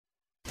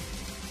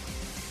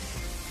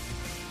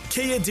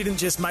Kia didn't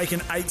just make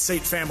an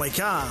 8-seat family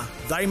car,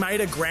 they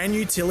made a grand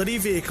utility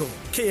vehicle,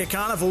 Kia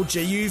Carnival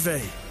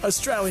GUV.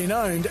 Australian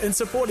owned and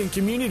supporting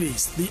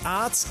communities, the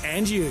arts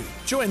and you.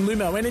 Join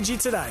Lumo Energy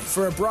today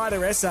for a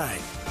brighter SA.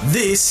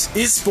 This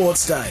is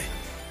Sports Day.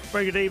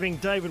 Very good evening,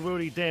 David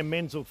Wildy, Dan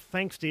Menzel.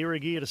 Thanks to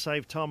Irrigear to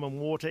save time and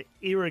water.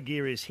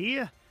 Irrigear is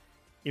here.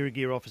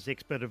 Irrigear offers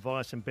expert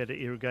advice and better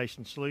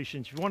irrigation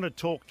solutions. If you want to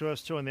talk to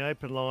us too on the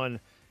open line,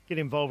 get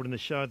involved in the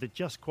show. The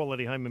Just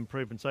Quality Home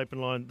Improvements open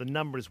line. The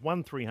number is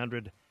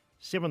 1300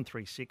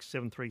 736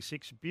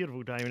 736.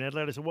 Beautiful day in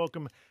Adelaide. So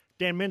welcome,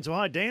 Dan Menzel.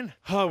 Hi, Dan.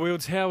 Hi,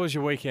 Wilds. How was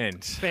your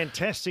weekend?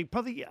 Fantastic.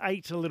 Probably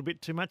ate a little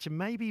bit too much and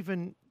maybe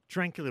even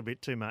drank a little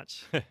bit too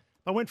much.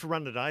 I went for a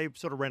run today,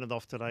 sort of ran it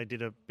off today,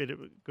 did a bit of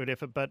good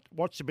effort, but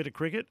watched a bit of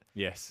cricket.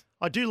 Yes.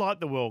 I do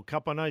like the World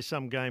Cup. I know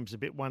some games are a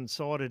bit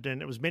one-sided,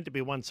 and it was meant to be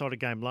a one-sided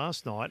game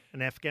last night.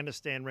 And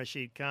Afghanistan,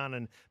 Rashid Khan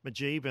and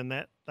Mujeeb, and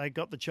that they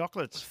got the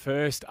chocolates.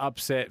 First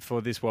upset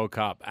for this World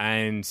Cup,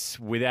 and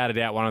without a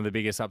doubt, one of the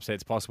biggest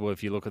upsets possible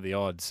if you look at the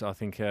odds. I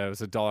think it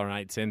was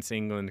 $1.08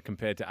 England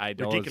compared to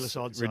 $8. Ridiculous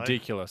odds.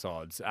 Ridiculous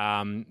odds.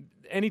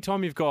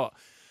 Anytime you've got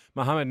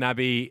Mohammad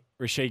Nabi,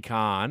 Rashid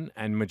Khan,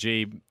 and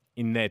Mujeeb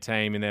in their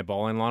team, in their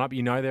bowling lineup,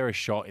 you know they're a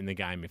shot in the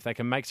game. If they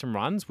can make some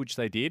runs, which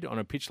they did on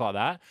a pitch like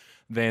that,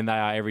 then they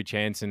are every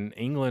chance. And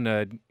England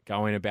are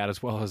going about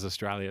as well as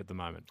Australia at the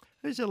moment.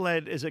 Who's the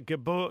lad? Is it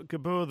Gabor,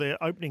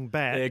 their opening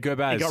bat? Yeah,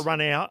 Gurbaz. He got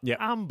run out. Yep.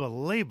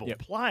 Unbelievable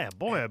player.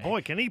 Boy, oh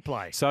boy, can he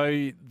play.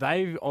 So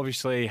they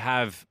obviously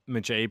have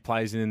Mujeeb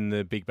plays in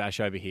the Big Bash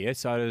over here.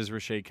 So does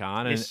Rashid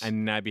Khan, Yes.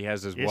 and Nabi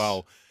has as Yes.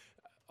 well.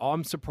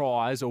 I'm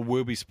surprised, or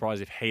will be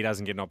surprised, if he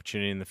doesn't get an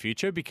opportunity in the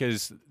future,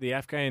 because the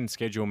Afghan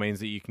schedule means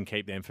that you can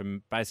keep them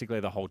from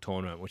basically the whole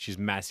tournament, which is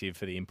massive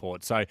for the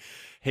import. So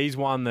he's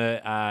one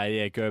that,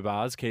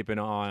 Gurbaz, keep an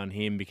eye on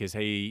him because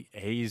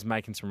he's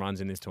making some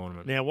runs in this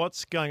tournament. Now,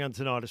 what's going on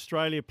tonight?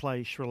 Australia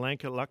play Sri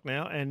Lanka at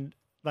Lucknow, and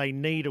they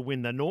need a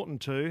win. They're Norton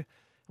too.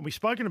 And we've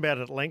spoken about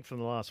it at length in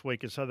the last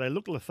week, and so they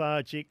look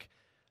lethargic.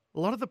 A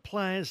lot of the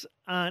players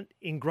aren't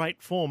in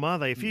great form, are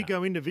they? If you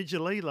go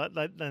individually, like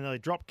they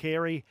drop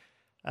Carey.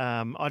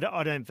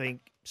 I don't think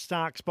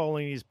Stark's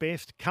bowling his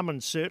best.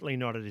 Cummins certainly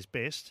not at his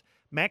best.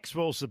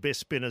 Maxwell's the best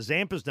spinner.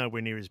 Zampa's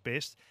nowhere near his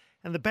best.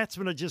 And the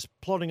batsmen are just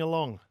plodding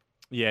along.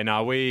 Yeah,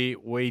 no,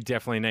 we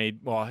definitely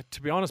need, well,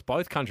 to be honest,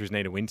 both countries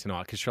need a win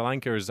tonight because Sri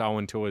Lanka is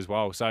 0-2 as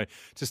well. So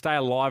to stay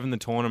alive in the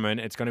tournament,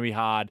 it's going to be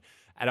hard.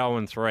 At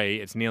 0-3,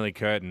 it's nearly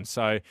curtains.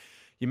 So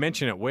you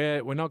mentioned it,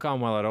 we're not going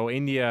well at all.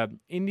 India,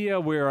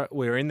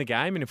 we're in the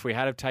game, and if we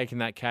had have taken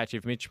that catch,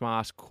 if Mitch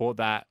Marsh caught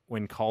that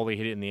when Kohli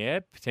hit it in the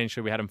air,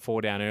 potentially we had him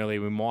 4 down early,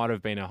 we might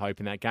have been a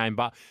hope in that game.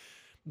 But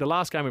the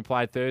last game we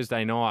played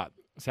Thursday night,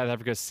 South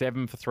Africa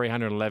 7 for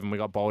 311, we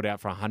got bowled out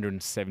for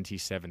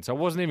 177. So it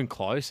wasn't even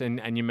close,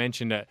 and you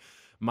mentioned it.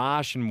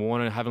 Marsh and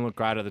Warner haven't looked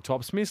great at the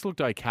top. Smith's looked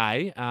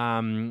okay,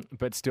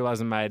 but still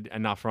hasn't made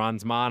enough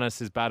runs. Marnus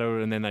has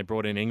battled, and then they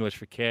brought in English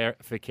for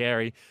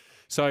Carey.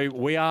 So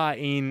we are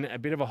in a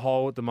bit of a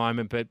hole at the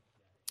moment, but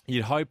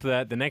you'd hope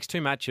that the next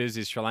 2 matches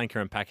is Sri Lanka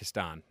and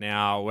Pakistan.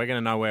 Now, we're going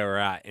to know where we're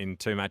at in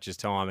 2 matches'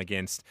 time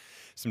against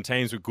some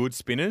teams with good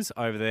spinners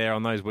over there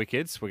on those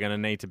wickets. We're going to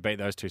need to beat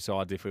those 2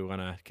 sides if we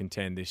want to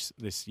contend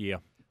this year.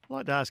 I'd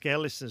like to ask our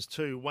listeners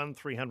too,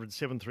 1300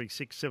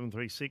 736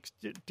 736,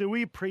 do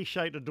we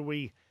appreciate or do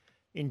we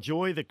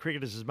enjoy the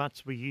cricketers as much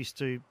as we used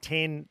to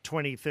 10,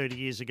 20, 30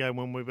 years ago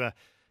when we were...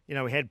 You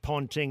know, we had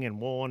Ponting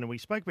and Warren, and we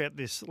spoke about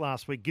this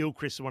last week.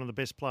 Gilchrist is one of the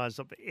best players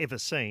I've ever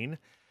seen.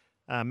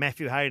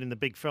 Matthew Hayden, the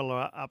big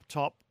fella up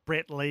top.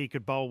 Brett Lee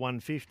could bowl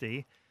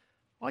 150.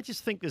 I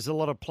just think there's a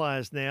lot of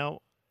players now.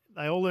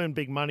 They all earn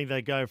big money.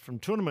 They go from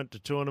tournament to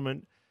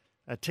tournament,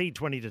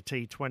 T20 to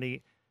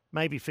T20,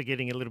 maybe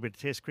forgetting a little bit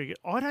of Test cricket.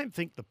 I don't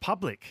think the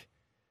public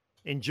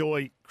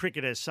enjoy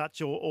cricket as such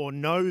or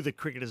know the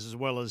cricketers as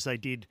well as they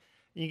did.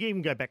 You can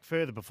even go back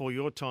further before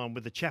your time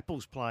with the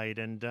Chappells played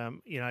and,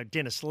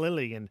 Dennis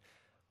Lilly and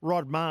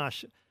Rod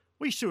Marsh.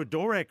 We used to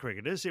adore our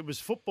cricketers. It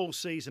was football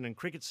season and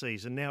cricket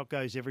season. Now it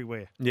goes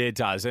everywhere. Yeah, it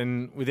does.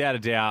 And without a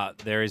doubt,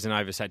 there is an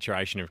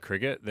oversaturation of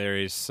cricket. There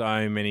is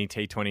so many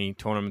T20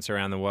 tournaments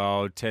around the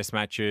world, test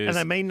matches. And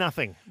they mean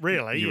nothing,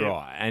 really. You're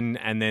right.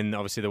 And then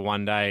obviously the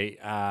one days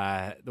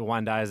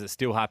that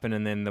still happen,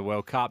 and then the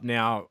World Cup.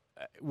 Now,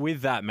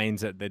 with that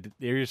means that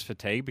there is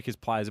fatigue because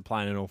players are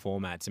playing in all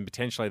formats, and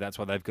potentially that's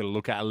what they've got to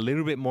look at a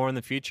little bit more in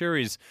the future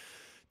is,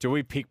 do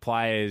we pick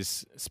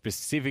players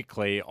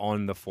specifically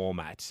on the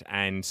format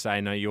and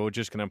say, no, you're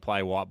just going to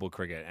play white ball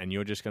cricket and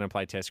you're just going to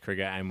play test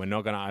cricket and we're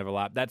not going to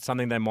overlap? That's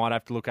something they might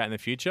have to look at in the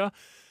future.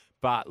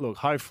 But look,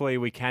 hopefully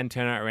we can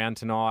turn it around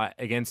tonight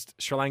against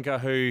Sri Lanka,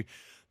 who...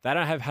 They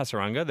don't have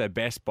Hasaranga. Their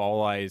best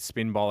bowler is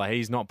spin bowler.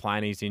 He's not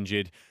playing. He's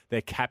injured.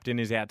 Their captain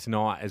is out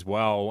tonight as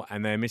well,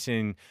 and they're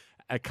missing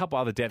a couple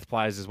other depth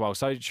players as well.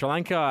 So Sri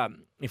Lanka,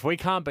 if we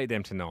can't beat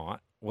them tonight,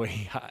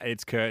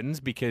 it's curtains,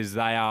 because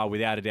they are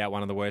without a doubt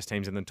one of the worst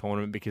teams in the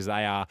tournament, because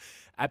they are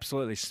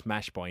absolutely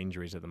smashed by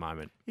injuries at the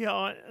moment.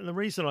 Yeah, and the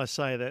reason I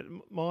say that,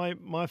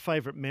 my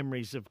favourite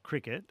memories of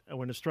cricket are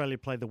when Australia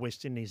played the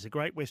West Indies. The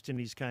great West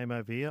Indies came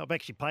over here. I've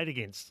actually played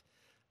against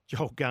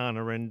Joel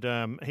Garner,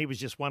 and he was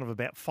just one of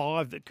about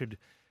 5 that could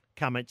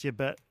come at you.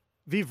 But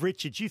Viv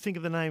Richards, you think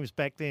of the names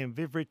back then.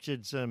 Viv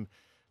Richards,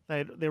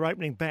 their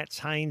opening bats,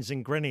 Haynes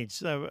and Greenwich.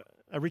 So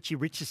Richie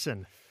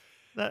Richardson,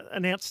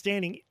 an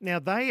outstanding. Now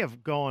they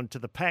have gone to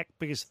the pack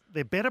because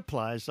they're better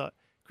players. Like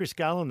Chris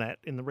Garland, that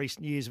in the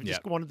recent years have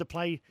just wanted to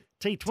play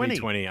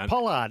T20.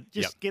 Pollard,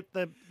 get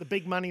the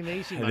big money and the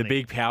easy money. The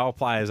big power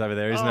players over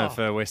there, isn't it,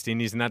 for West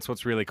Indies? And that's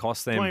what's really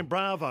cost them. Dwayne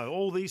Bravo,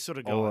 all these sort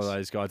of guys. All of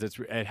those guys.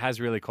 It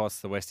has really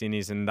cost the West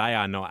Indies, and they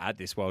are not at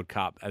this World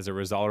Cup as a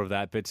result of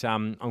that. But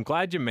I'm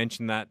glad you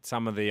mentioned that,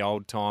 some of the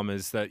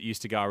old-timers that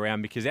used to go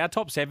around, because our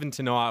top 7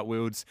 tonight,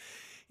 Wilds,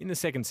 in the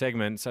second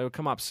segment, so it'll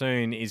come up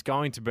soon, is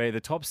going to be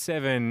the top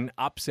 7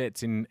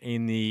 upsets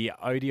in the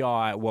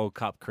ODI World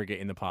Cup cricket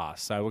in the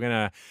past. So we're going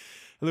to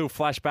a little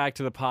flashback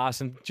to the past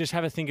and just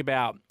have a think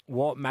about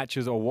what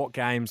matches or what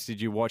games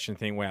did you watch and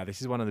think, wow, this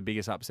is one of the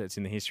biggest upsets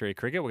in the history of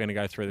cricket. We're going to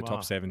go through the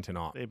top 7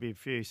 tonight. There'll be a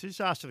few. So just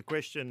ask you the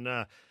question,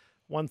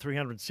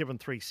 1300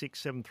 736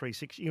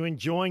 736. You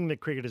enjoying the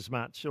cricket as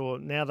much, or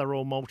now they're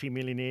all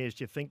multi-millionaires?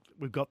 Do you think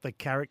we've got the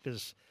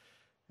characters?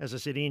 As I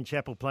said, Ian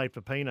Chappell played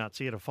for peanuts.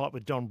 He had a fight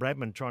with Don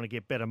Bradman trying to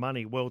get better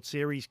money. World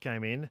Series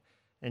came in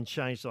and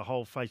changed the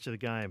whole face of the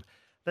game.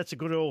 That's a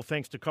good oil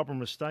thanks to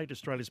Cobram Estate,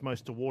 Australia's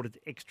most awarded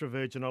extra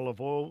virgin olive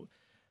oil.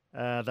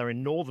 They're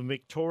in northern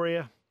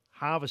Victoria.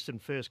 Harvest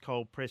and first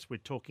cold press. We're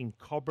talking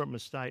Cobram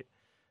Estate.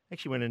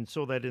 Actually went and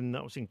saw that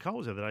I was in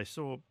Coles the other day.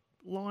 Saw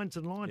lines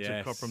and lines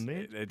of Cobram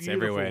there. It's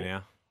everywhere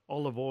now.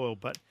 Olive oil.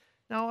 But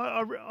no,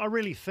 I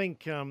really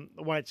think the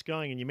way it's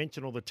going, and you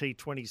mentioned all the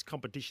T20s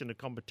competition to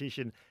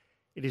competition,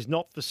 it is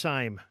not the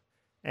same.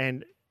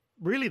 And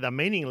really they're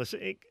meaningless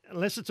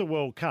unless it's a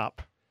World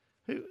Cup.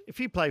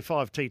 If you play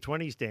 5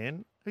 T20s,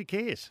 Dan, who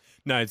cares?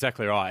 No,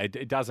 exactly right.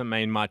 It doesn't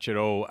mean much at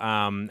all.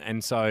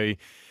 And so,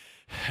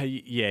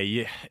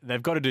 they've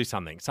got to do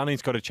something.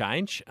 Something's got to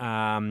change.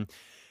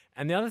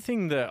 And the other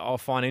thing that I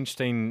find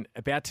interesting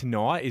about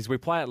tonight is we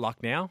play at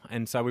Lucknow.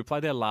 And so we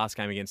played their last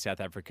game against South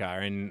Africa,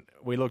 and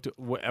we looked at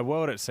a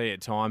world at sea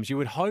at times. You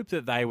would hope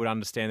that they would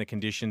understand the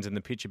conditions and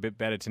the pitch a bit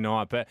better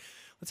tonight. But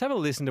let's have a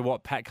listen to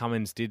what Pat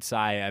Cummins did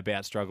say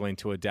about struggling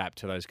to adapt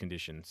to those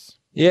conditions.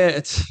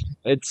 Yeah,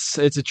 it's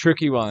a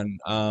tricky one.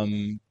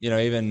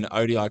 Even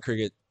ODI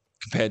cricket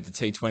compared to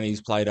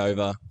T20s played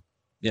over,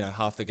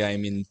 half the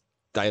game in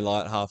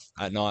daylight, half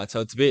at night.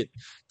 So it's a bit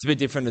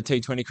different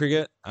to T20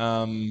 cricket.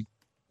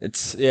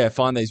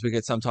 Find these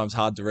wickets sometimes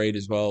hard to read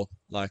as well.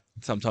 Like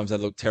sometimes they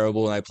look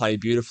terrible and they play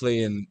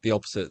beautifully, and the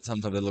opposite,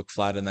 sometimes they look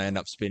flat and they end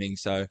up spinning.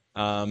 So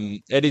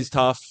it is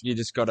tough. You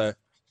just got to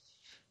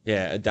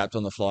adapt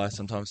on the fly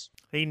sometimes.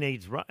 He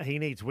needs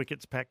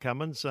wickets, Pat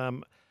Cummins.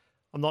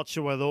 I'm not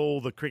sure whether all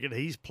the cricket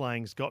he's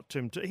playing's got to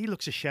him. He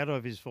looks a shadow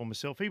of his former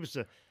self. He was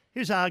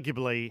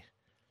arguably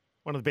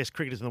one of the best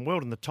cricketers in the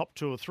world in the top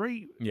 2 or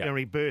 3. Yeah.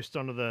 He burst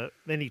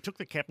then he took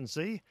the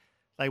captaincy.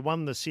 They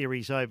won the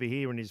series over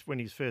here when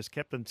he's first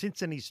captain. Since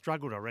then, he's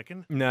struggled, I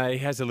reckon. No, he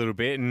has a little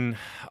bit. And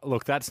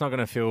look, that's not going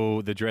to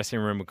fill the dressing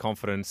room with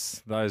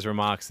confidence, those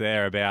remarks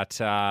there about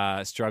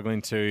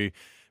struggling to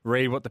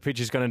read what the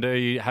pitch is going to do.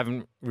 You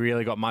haven't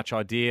really got much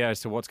idea as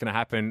to what's going to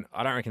happen.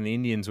 I don't reckon the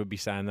Indians would be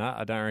saying that.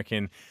 I don't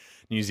reckon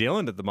New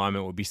Zealand at the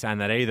moment would be saying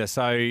that either.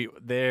 So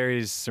there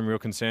is some real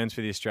concerns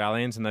for the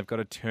Australians, and they've got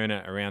to turn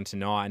it around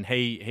tonight. And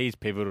he's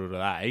pivotal to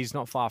that. He's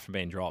not far from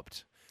being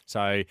dropped. So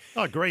I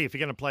agree. If you're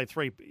going to play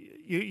 3,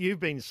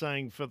 you've been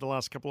saying for the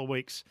last couple of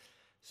weeks,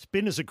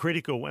 spinners are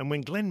critical. And when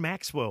Glenn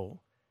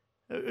Maxwell,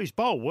 he's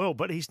bowled well,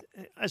 but he's,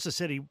 as I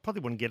said, he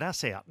probably wouldn't get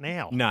us out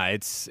now. No,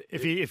 it's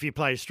if you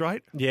play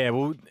straight. Yeah,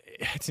 well,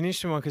 it's an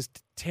interesting one because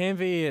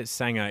Tanveer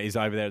Sanger is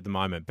over there at the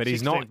moment, but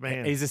he's not.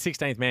 Man. He's the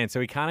 16th man,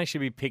 so he can't actually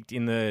be picked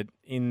in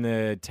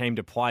the team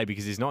to play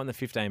because he's not in the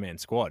 15-man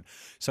squad.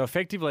 So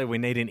effectively, we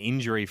need an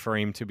injury for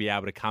him to be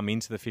able to come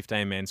into the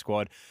 15-man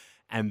squad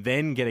and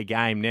then get a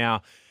game.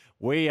 Now,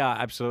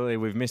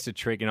 we've missed a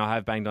trick, and I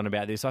have banged on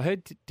about this. I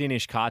heard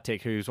Dinesh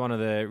Karthik, who's one of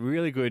the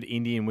really good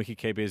Indian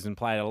wicketkeepers and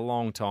played a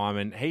long time,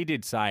 and he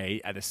did say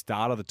at the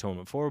start of the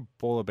tournament, before a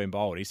ball had been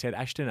bowled, he said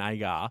Ashton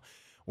Agar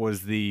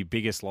was the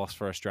biggest loss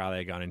for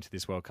Australia going into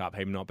this World Cup,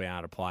 him not being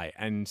able to play.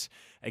 And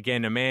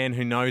again, a man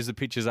who knows the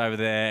pitches over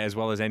there as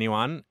well as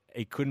anyone,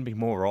 he couldn't be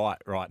more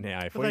right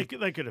now. They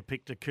could have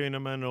picked a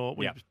Kuhneman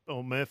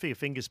or Murphy, a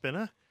finger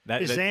spinner.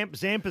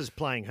 Zampa's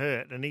playing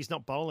hurt and he's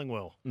not bowling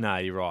well. No,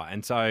 you're right.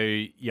 And so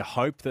you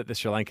hope that the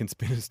Sri Lankan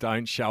spinners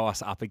don't show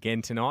us up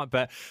again tonight.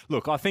 But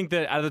look, I think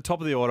that at the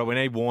top of the order, we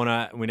need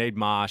Warner, we need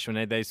Marsh, we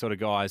need these sort of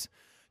guys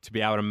to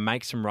be able to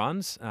make some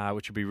runs,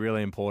 which would be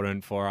really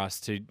important for us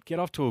to get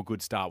off to a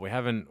good start. We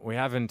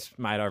haven't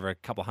made over a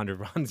couple of hundred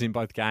runs in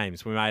both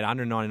games. We made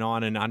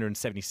 199 and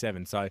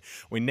 177. So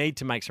we need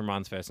to make some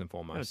runs first and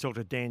foremost. I talked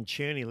to Dan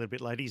CHERNY a little bit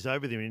later. He's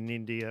over there in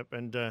India,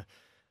 and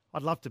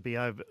I'd love to be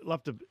over.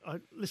 I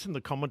listened to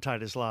the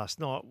commentators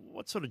last night.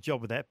 What sort of job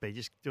would that be?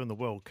 Just doing the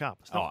World Cup?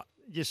 It's not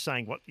just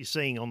saying what you're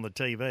seeing on the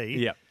TV.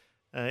 Yep.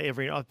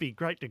 It'd be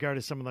great to go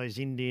to some of those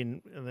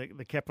Indian,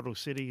 the capital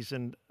cities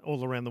and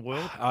all around the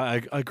world.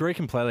 I agree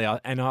completely.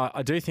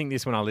 I do think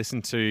this when I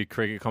listen to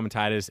cricket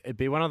commentators, it'd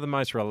be one of the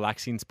most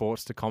relaxing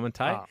sports to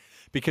commentate.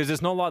 Because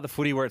it's not like the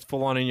footy where it's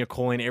full on and you're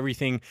calling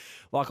everything.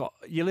 Like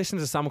you listen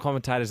to some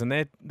commentators and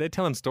they're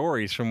telling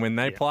stories from when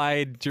they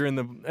played during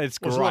the. It's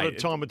great. There's a lot of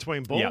time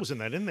between balls and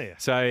that in there.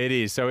 So it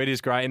is. So it is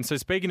great. And so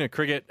speaking of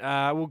cricket,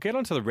 we'll get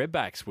onto the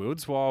Redbacks,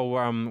 Wilds, while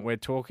we're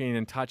talking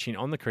and touching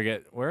on the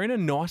cricket. We're in a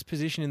nice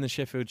position in the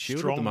Sheffield Shield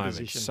Strong at the moment.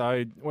 position.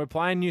 So we're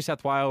playing New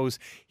South Wales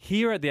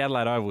here at the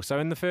Adelaide Oval. So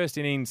in the first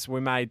innings, we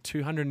made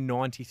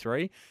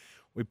 293.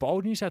 We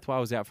bowled New South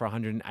Wales out for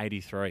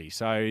 183.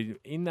 So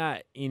in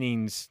that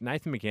innings,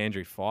 Nathan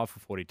McAndrew, 5 for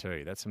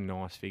 42. That's some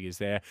nice figures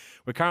there.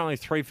 We're currently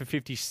 3 for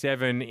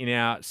 57 in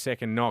our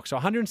second knock. So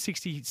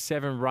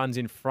 167 runs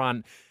in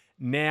front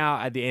now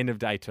at the end of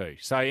day 2.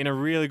 So in a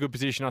really good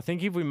position. I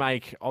think if we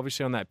make,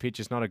 obviously on that pitch,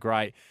 it's not a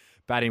great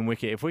batting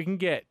wicket. If we can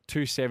get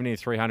 270 or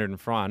 300 in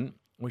front,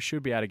 we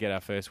should be able to get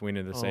our first win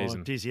of the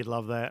season. Dizzy would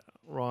love that.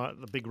 Right,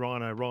 the big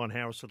rhino, Ryan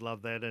Harris would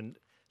love that. And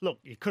look,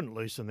 you couldn't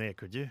lose them there,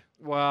 could you?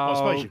 Well, I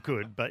suppose you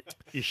could, but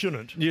you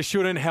shouldn't. You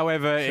shouldn't.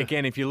 However,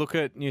 again, if you look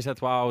at New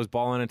South Wales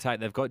bowling attack,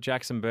 they've got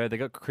Jackson Bird, they've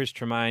got Chris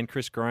Tremaine,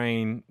 Chris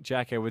Green,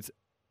 Jack Edwards,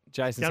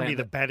 Jason. It's going to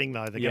be the batting,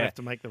 though. They're going to have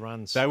to make the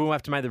runs. They will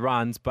have to make the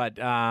runs, but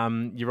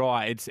you're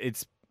right.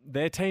 It's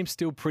their team's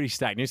still pretty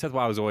stacked. New South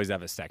Wales always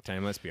have a stacked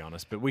team, let's be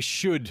honest, but we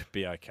should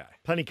be okay.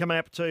 Plenty coming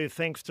up too,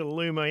 thanks to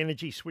Lumo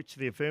Energy. Switch to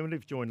the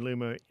affirmative. Join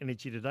Lumo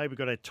Energy today. We've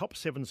got our top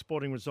 7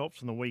 sporting results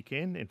from the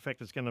weekend. In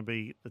fact, it's going to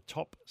be the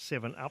top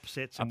 7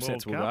 upsets in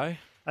World will Cup.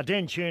 go.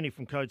 Dan CHERNY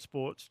from Code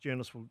Sports,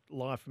 journalist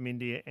live from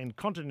India, and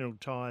Continental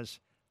Tires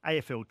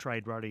AFL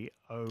Trade Radio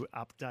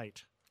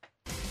update.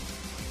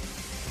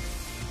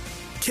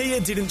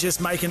 Kia didn't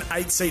just make an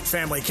 8-seat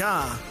family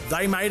car,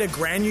 they made a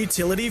grand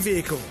utility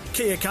vehicle,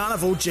 Kia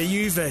Carnival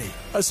GUV.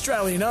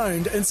 Australian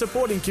owned and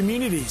supporting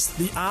communities,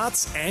 the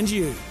arts and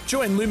you.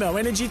 Join Lumo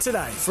Energy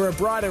today for a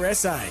brighter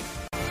SA.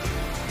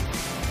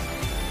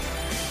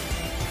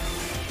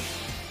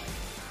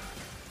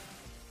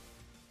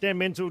 Dan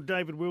Menzel,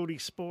 David Wildy,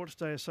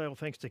 Sportsday sale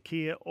thanks to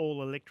Kia,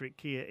 all-electric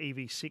Kia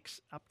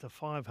EV6, up to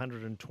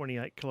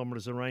 528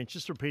 kilometres of range.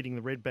 Just repeating,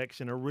 the Redbacks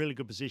in a really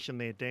good position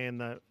there, Dan.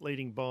 They're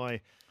leading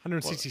by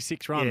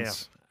 166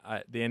 runs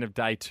at the end of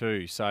day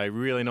 2. So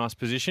really nice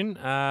position.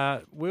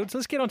 Wilds,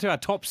 let's get on to our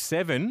top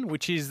 7,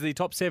 which is the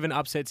top 7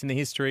 upsets in the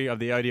history of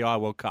the ODI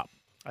World Cup.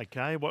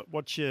 Okay, what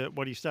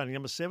are you starting,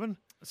 number 7?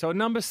 So at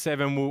number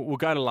 7, we'll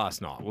go to last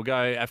night. We'll go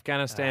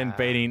Afghanistan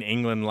beating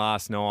England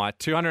last night.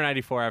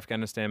 284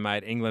 Afghanistan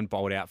made. England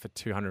bowled out for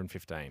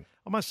 215.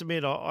 I must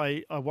admit,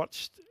 I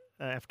watched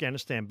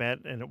Afghanistan bat,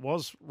 and it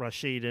was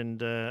Rashid and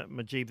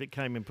Majib that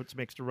came in and put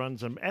some extra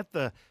runs. And at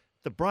the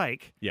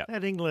break,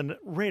 that England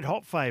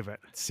red-hot favourite.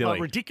 Silly.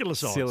 Like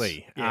ridiculous odds.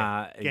 Silly.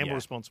 Gamble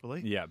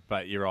responsibly. Yeah,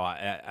 but you're right.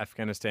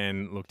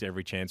 Afghanistan looked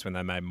every chance when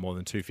they made more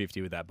than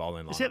 250 with that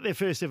bowling line. Is that their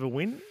first ever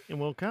win in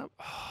World Cup?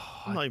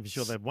 I'm not even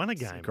sure they've won a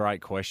game. A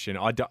great question.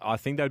 I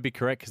think that would be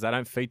correct because they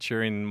don't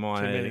feature in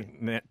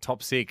my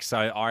top 6. So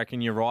I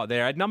reckon you're right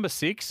there. At number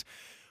 6,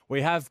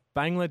 we have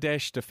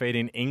Bangladesh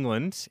defeating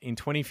England in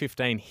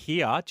 2015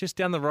 here, just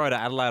down the road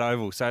at Adelaide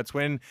Oval. So it's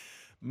when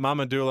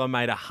Mamadullah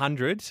made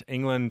 100.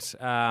 England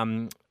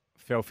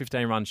fell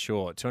 15 runs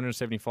short.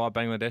 275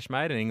 Bangladesh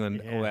made, and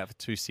England all out for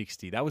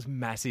 260. That was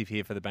massive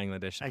here for the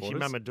Bangladesh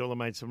supporters. Actually, Mamadullah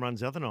made some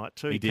runs the other night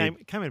too. He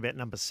did. Came in about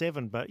number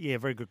 7, but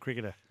very good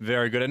cricketer.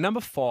 Very good. At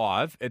number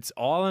 5, it's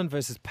Ireland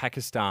versus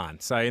Pakistan.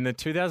 So in the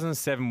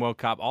 2007 World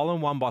Cup,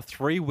 Ireland won by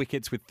 3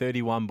 wickets with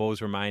 31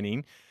 balls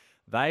remaining.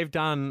 They've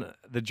done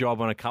the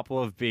job on a couple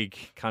of big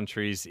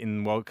countries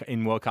in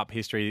World Cup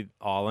history,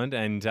 Ireland,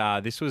 and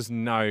this was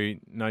no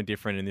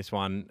different in this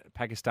one.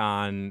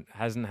 Pakistan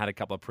hasn't had a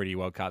couple of pretty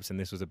World Cups, and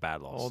this was a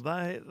bad loss.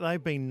 Oh,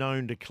 they've been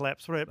known to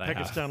collapse.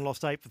 Pakistan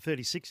lost 8 for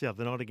 36 the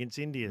other night against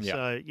India,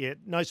 so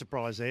no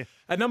surprise there.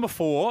 At number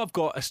 4, I've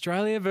got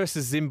Australia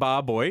versus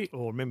Zimbabwe.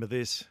 Oh, remember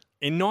this.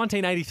 In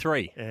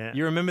 1983.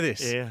 You remember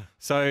this? Yeah.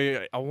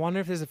 So I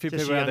wonder if there's a few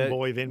people out there. Just a young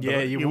boy then,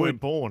 but you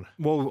weren't born.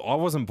 Well, I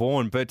wasn't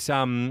born, but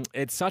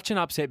it's such an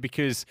upset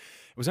because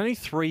it was only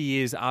 3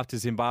 years after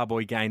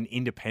Zimbabwe gained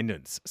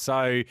independence.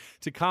 So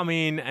to come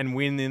in and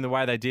win in the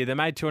way they did, they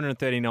made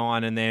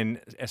 239 and then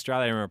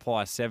Australia in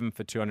reply 7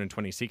 for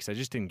 226. They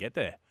just didn't get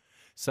there.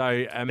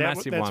 So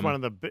massive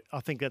one. I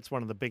think that's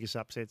one of the biggest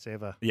upsets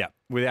ever. Yeah,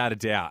 without a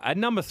doubt. At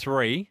number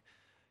 3,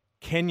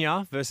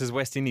 Kenya versus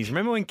West Indies.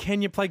 Remember when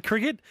Kenya played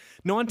cricket?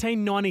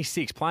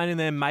 1996, playing in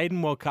their maiden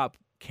World Cup,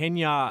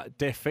 Kenya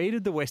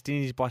defeated the West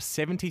Indies by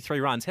 73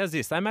 runs. How's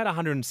this? They made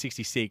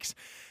 166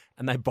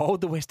 and they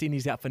bowled the West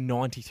Indies out for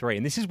 93.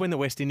 And this is when the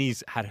West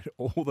Indies had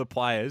all the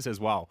players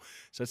as well.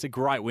 So it's a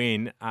great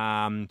win.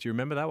 Do you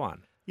remember that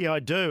one? Yeah,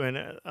 I do.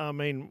 And I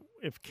mean,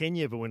 if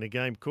Kenya ever win a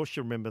game, of course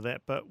you remember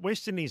that. But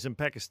West Indies and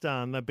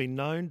Pakistan, they've been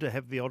known to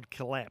have the odd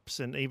collapse.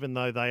 And even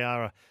though they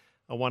are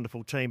a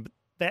wonderful team,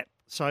 that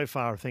so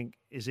far, I think,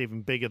 is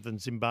even bigger than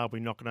Zimbabwe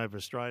knocking over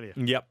Australia.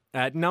 Yep.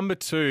 At number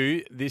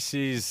 2, this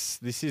is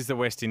the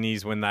West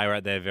Indies when they were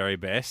at their very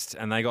best,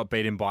 and they got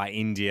beaten by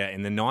India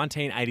in the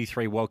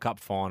 1983 World Cup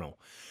final.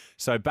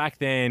 So back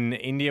then,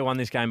 India won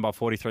this game by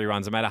 43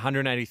 runs. They made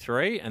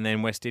 183, and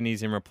then West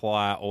Indies in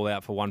reply all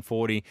out for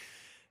 140.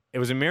 It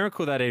was a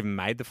miracle they even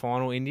made the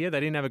final, India. They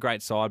didn't have a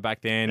great side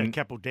back then. And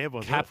Kapil Dev,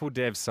 was it? Kapil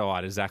Dev's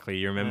side, exactly.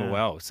 You remember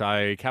well. So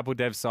Kapil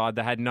Dev's side,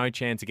 they had no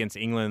chance against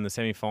England in the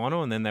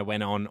semi-final, and then they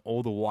went on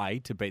all the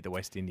way to beat the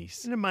West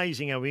Indies. It's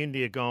amazing how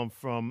India gone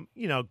from,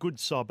 a good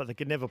side, but they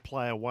could never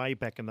play away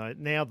back in those.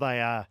 Now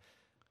they're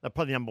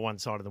probably the number one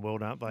side in the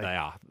world, aren't they? They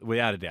are,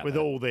 without a doubt. With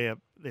all their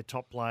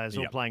top players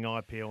all playing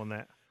IPL and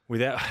that.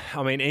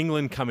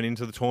 England coming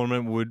into the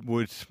tournament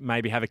would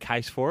maybe have a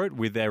case for it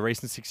with their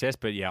recent success,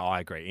 but yeah, I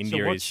agree.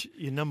 India what's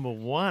your number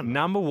one?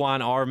 Number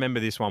one, I remember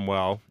this one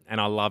well,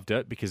 and I loved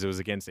it because it was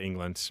against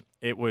England.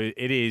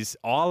 It is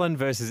Ireland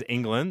versus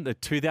England, the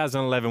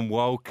 2011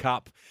 World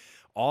Cup.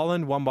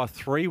 Ireland won by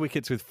 3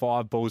 wickets with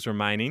 5 balls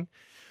remaining.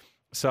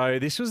 So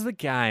this was the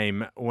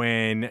game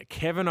when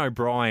Kevin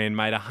O'Brien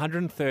made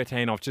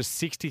 113 off just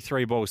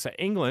 63 balls. So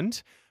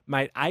England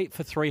made 8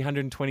 for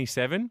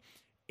 327.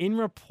 In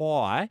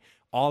reply,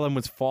 Ireland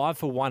was 5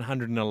 for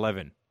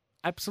 111.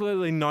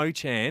 Absolutely no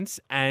chance.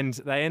 And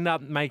they end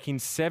up making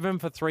 7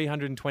 for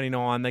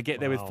 329. They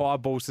get there with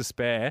 5 balls to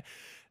spare.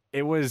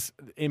 It was,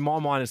 in my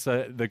mind, it's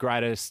the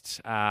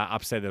greatest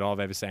upset that I've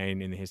ever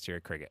seen in the history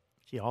of cricket.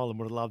 Yeah, Ireland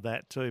would have loved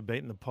that too,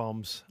 beating the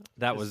Poms.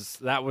 That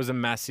was a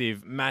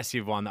massive,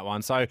 massive one, that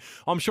one. So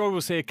I'm sure we'll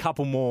see a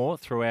couple more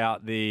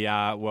throughout the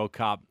World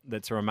Cup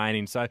that's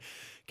remaining. So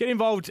get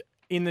involved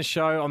in the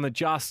show on the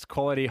Just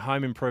Quality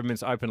Home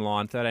Improvements open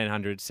line,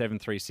 1300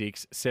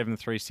 736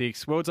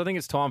 736. Worlds, I think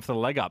it's time for the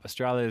leg up,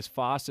 Australia's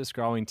fastest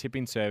growing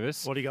tipping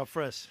service. What do you got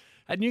for us?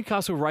 At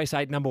Newcastle Race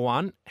 8, number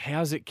 1,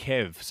 how's it,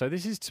 Kev? So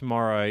this is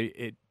tomorrow.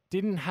 It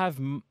didn't have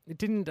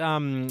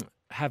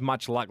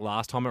much luck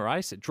last time at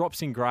race. It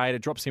drops in grade,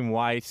 it drops in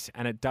weight,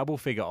 and at double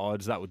figure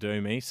odds, that will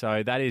do me.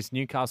 So that is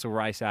Newcastle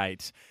Race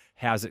 8.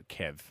 How's it,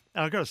 Kev?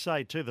 And I've got to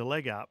say, too, the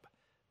leg up,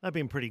 they've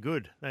been pretty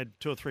good. They had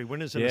 2 or 3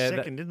 winners in a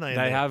second, didn't they?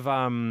 They have.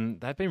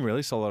 They've been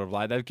really solid of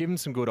late. They've given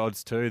some good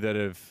odds too that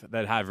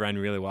have ran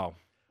really well.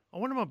 I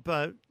want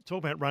to talk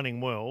about running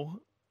well.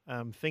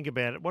 Think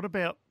about it. What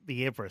about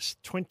the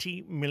Everest?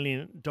 $20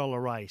 million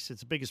race.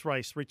 It's the biggest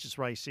race, richest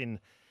race in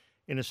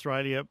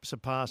Australia,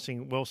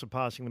 surpassing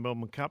the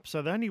Melbourne Cup.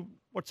 So they only,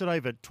 what's it,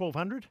 over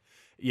 1,200?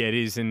 Yeah, it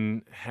is,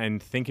 and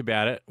Think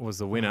About It was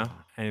the winner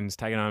and has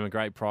taken home a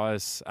great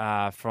prize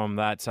from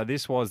that. So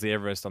this was the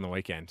Everest on the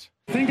weekend.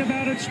 Think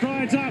About It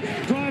strides up,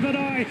 Private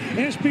Eye,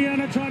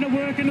 Espiona trying to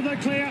work into the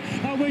clear.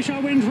 I Wish I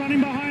Win's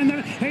running behind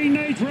them. He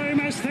needs room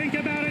as Think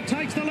About It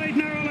takes the lead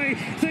narrowly.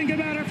 Think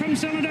About It from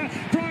Cylinder,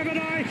 Private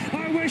Eye,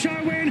 I Wish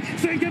I Win.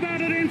 Think About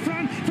It in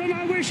front from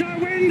I Wish I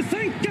Win.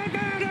 Think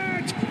About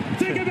It!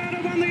 Think About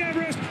It won the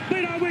Everest,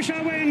 beat I Wish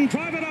I Win.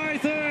 Private Eye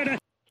third.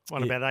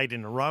 Won about 8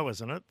 in a row,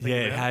 isn't it?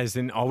 It has.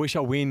 And I Wish I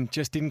Win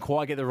just didn't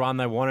quite get the run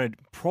they wanted.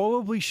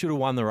 Probably should have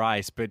won the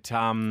race, but the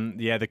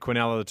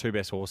Quinella are the 2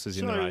 best horses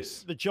in the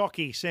race. The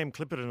jockey, Sam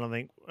Clipperton, I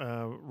think,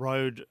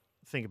 rode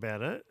Think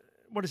About It.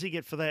 What does he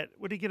get for that?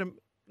 Would he get him?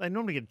 They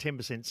normally get a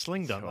 10%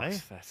 sling, don't they?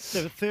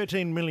 So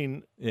 $13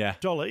 million. Yeah.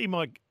 He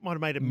might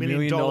have made $1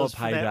 million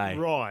for that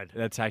ride.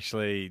 That's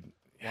actually,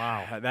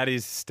 wow. That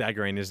is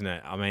staggering, isn't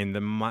it? I mean, the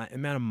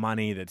amount of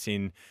money that's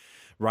in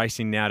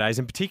racing nowadays,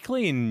 and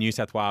particularly in New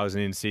South Wales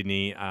and in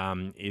Sydney,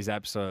 is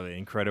absolutely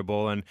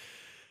incredible. And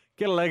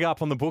get a leg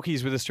up on the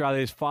bookies with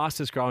Australia's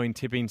fastest growing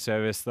tipping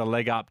service,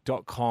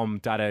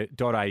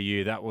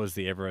 thelegup.com.au. That was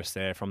the Everest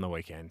there from the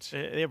weekend.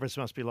 The Everest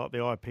must be like the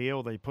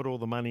IPL. They put all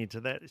the money into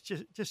that. It's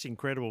just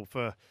incredible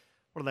for,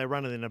 what are they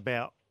running in,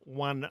 about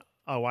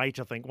 108,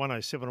 I think,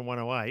 107 and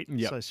 108.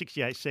 Yep. So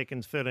 68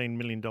 seconds, $13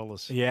 million.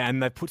 Yeah,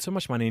 and they put so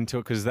much money into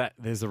it because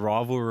there's a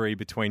rivalry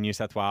between New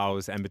South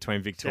Wales and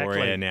between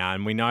Victoria now.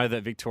 And we know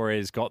that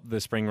Victoria's got the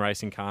Spring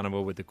Racing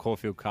Carnival with the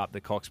Caulfield Cup,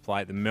 the Cox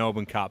Plate, the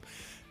Melbourne Cup.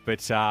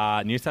 But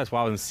New South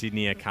Wales and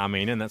Sydney are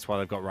coming, and that's why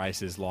they've got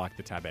races like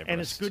the Tab Everest. And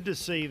it's good to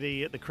see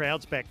the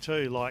crowds back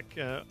too. Like,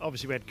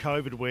 obviously we had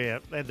COVID where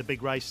they had the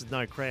big races,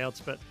 no crowds,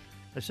 but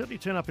they certainly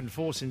turn up in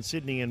force in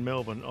Sydney and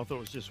Melbourne. I thought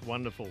it was just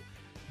wonderful.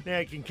 Now,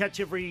 you can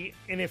catch every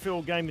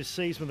NFL game this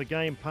season with the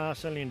Game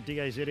Pass only in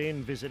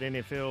DAZN. Visit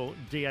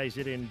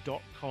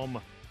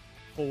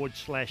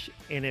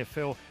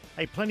NFLDAZN.com/NFL.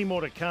 Hey, plenty more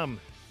to come.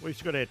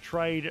 We've got our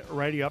trade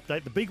radio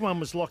update. The big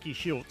one was Lachie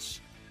Schultz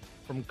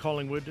from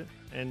Collingwood.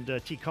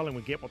 And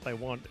Collingwood get what they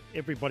want.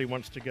 Everybody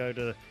wants to go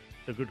to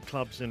the good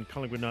clubs, and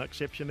Collingwood no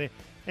exception there.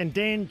 And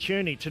Dan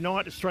CHERNY,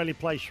 tonight Australia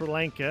plays Sri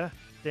Lanka.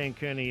 Dan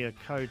CHERNY, a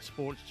Code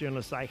Sports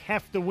journalist, they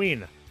have to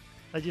win.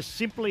 They just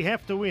simply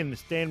have to win.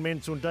 This Dan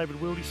Menzel and David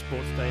Wildy,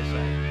 Sportsday SA.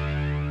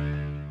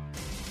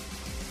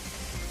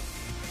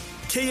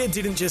 Kia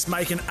didn't just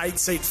make an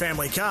 8-seat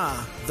family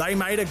car, they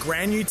made a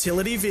grand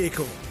utility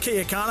vehicle.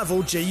 Kia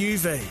Carnival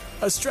GUV.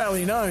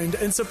 Australian owned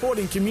and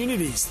supporting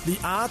communities, the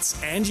arts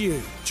and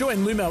you. Join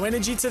Lumo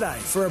Energy today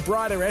for a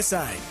brighter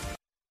SA.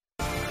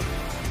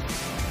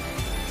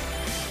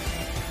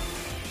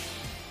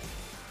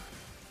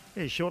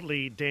 Yeah,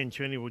 shortly, Dan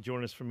CHERNY will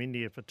join us from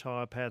India for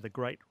Tyre Power, the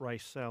great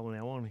race sale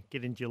now on.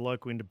 Get into your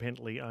local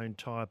independently owned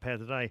Tyre Power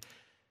today.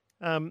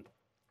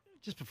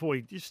 Just before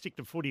we just stick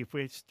to footy, if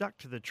we're stuck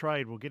to the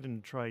trade, we'll get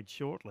into trade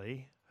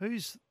shortly.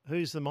 Who's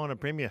the minor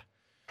premier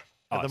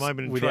at the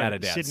moment in without trade? a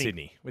doubt,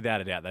 Sydney.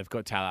 Without a doubt. They've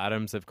got Taylor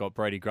Adams, they've got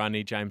Brody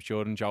Grundy, James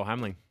Jordan, Joel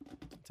Hamling.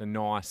 It's a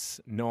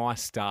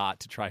nice start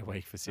to trade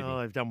week for Sydney. Oh,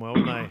 they've done well,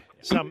 haven't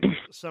they?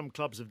 Some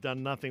clubs have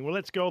done nothing. Well,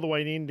 let's go all the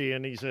way to India,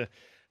 and he's a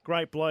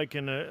great bloke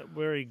and a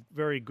very,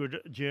 very good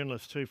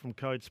journalist too from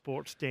Code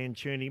Sports, Dan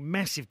CHERNY.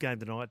 Massive game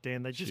tonight,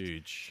 Dan. They just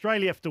Huge.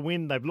 Australia have to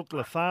win. They've looked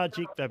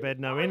lethargic. They've had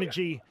no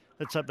energy.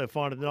 Let's hope they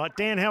find it tonight.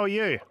 Dan, how are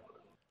you?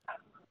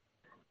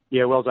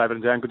 Yeah, well, David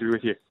and Dan, good to be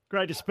with you.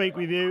 Great to speak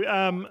with you.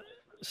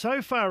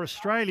 So far,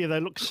 Australia, they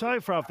look so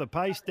far off the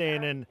pace,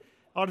 Dan, and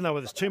I don't know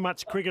whether it's too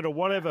much cricket or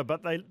whatever,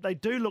 but they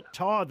do look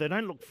tired. They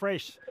don't look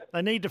fresh.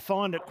 They need to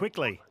find it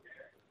quickly.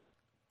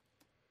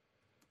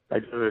 They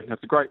do.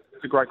 That's a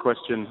great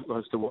question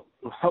as to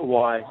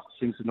why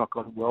things have not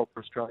gone well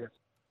for Australia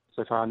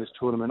so far in this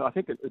tournament. I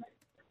think in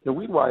a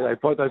weird way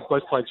they've both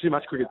played too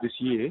much cricket this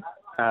year,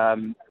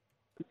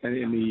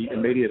 in the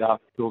immediate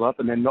build-up,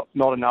 and then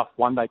not enough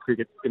one-day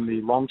cricket in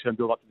the long-term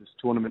build-up to this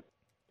tournament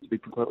to be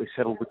completely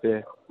settled with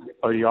their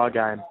ODI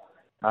game.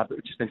 But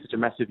it's just been such a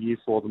massive year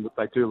for them that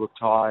they do look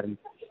tired and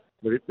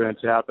a bit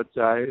burnt out. But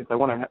if they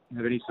want to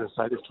have any sort of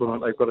say this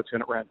tournament, they've got to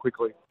turn it around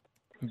quickly.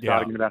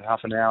 Starting in about half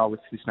an hour with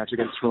this match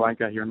against Sri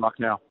Lanka here in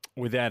Lucknow.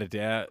 Without a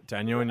doubt,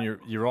 Daniel, and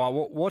you're right.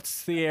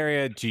 What's the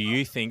area do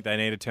you think they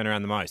need to turn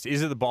around the most?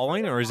 Is it the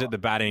bowling or is it the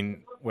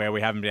batting where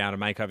we haven't been able to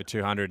make over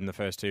 200 in the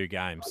first two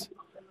games?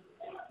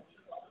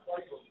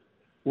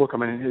 Look, I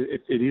mean,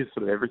 it is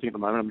sort of everything at the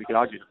moment. I mean, you could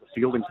argue that the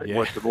fielding team,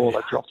 worst of all,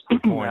 they've dropped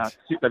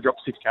they've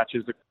dropped 6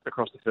 catches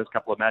across the first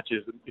couple of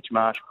matches. Mitch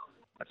Marsh,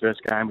 the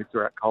first game with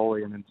Virat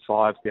Kohli, and then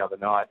 5 the other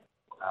night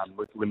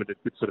with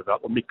sort of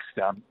a mixed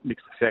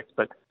effect.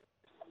 But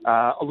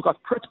look,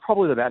 it's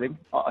probably the batting.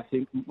 I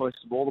think most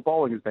of all, the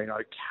bowling has been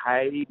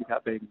okay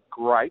without being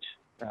great.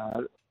 They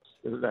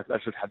should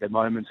have had their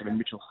moments. I mean,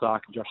 Mitchell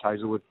Starc and Josh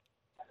Hazlewood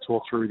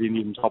talked through the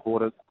Indian top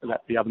order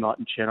the other night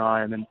in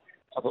Chennai, and then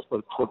I thought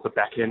towards the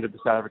back end of the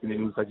South African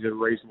innings, they did a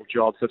reasonable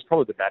job. So it's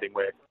probably the batting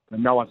where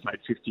no one's made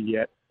 50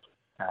 yet.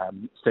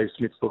 Steve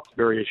Smith looked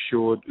very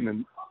assured and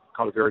then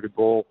kind of very good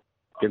ball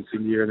against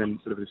India, and then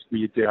sort of this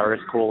weird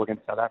DRS call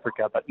against South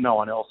Africa. But no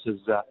one else has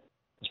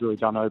really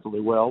done overly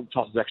well. The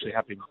toss is actually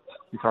happening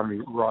in front of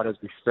me right as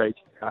we speak.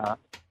 It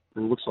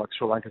looks like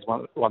Sri Lanka's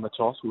won the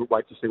toss. We'll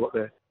wait to see what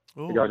they're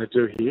going to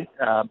do here.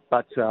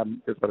 But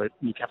they've got a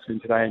new captain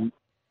today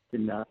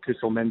in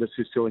Kusal Mendes,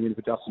 who's filling in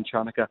for Dustin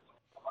Chanaka,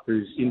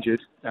 who's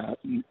injured.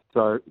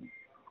 So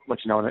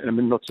let you know in a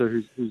minute or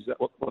two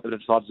what they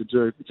decided to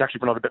do. It's actually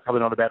probably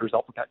not a bad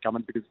result for Pat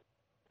Cummins because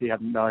he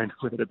hadn't known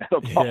whether to bat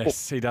or bowl.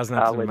 Yes, he doesn't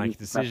have to make a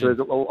decision.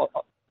 So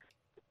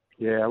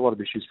a lot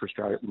of issues for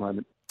Australia at the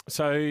moment.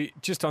 So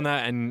just on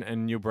that,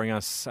 and you'll bring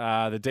us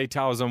the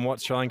details on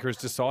what Sri Lanka has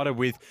decided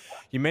with.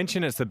 You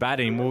mentioned it's the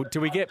batting. Well,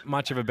 do we get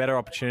much of a better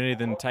opportunity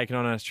than taking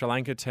on a Sri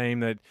Lanka team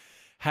that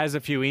has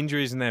a few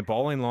injuries in their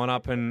bowling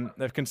lineup, and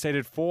they've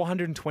conceded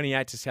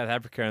 428 to South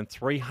Africa and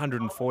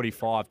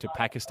 345 to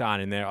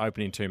Pakistan in their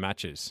opening 2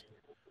 matches?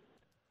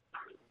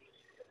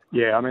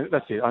 Yeah, I mean,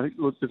 that's it. I think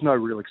there's no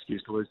real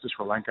excuse to lose to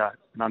Sri Lanka,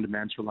 an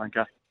undermanned Sri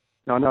Lanka.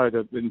 Now, I know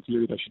that in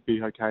theory they should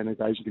be okay in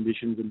these Asian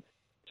conditions, and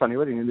funny,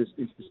 leading into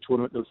this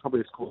tournament, there was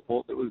probably a school of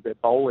thought that it was their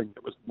bowling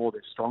that was more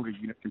their stronger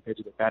unit compared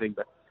to their batting,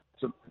 but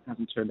it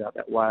hasn't turned out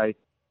that way.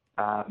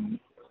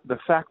 The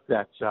fact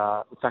that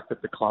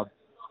the club,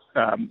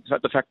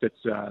 the fact that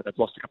they've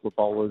lost a couple of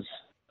bowlers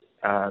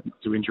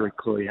to injury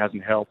clearly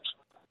hasn't helped.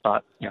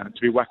 But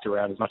to be whacked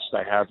around as much as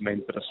they have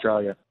means that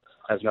Australia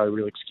has no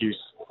real excuse.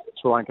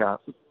 Sri Lanka,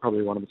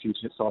 probably one of the few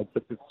sides,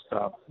 but it's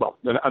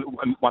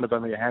one of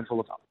only a handful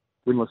of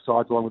winless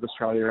sides, along with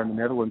Australia and the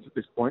Netherlands at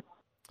this point.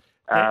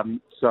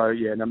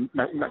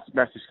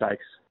 Massive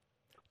stakes.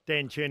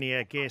 Dan CHERNY,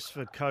 our guest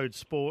for Code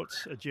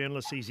Sports, a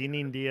journalist. He's in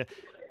India.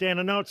 Dan,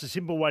 I know it's a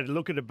simple way to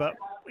look at it, but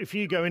if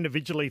you go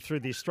individually through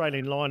the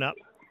Australian lineup,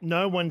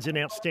 no one's in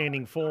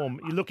outstanding form.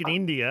 You look at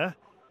India,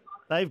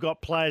 they've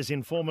got players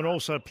in form and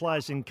also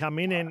players can come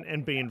in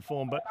and be in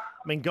form. But,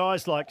 I mean,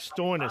 guys like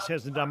Stoinis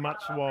hasn't done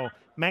much for a while.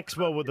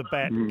 Maxwell with the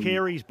bat.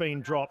 Carey's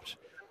been dropped.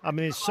 I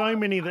mean, there's so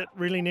many that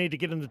really need to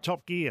get into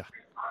top gear.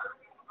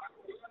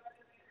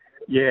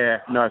 Yeah,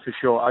 no, for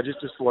sure. I just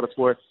for what it's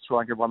worth, Sri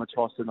Lanka won the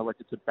toss and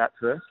elected to bat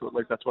first, or at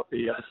least that's what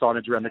the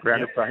signage around the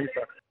ground is saying,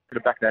 so I'm going to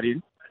back that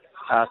in.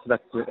 So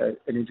that's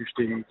an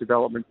interesting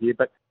development here.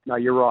 But, no,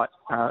 you're right.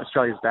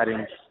 Australia's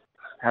batting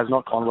has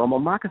not gone well. Well,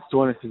 Marcus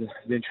Stoinis is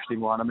an interesting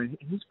one. I mean,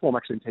 his form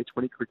actually in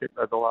T20 cricket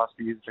over the last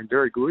few years has been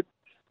very good.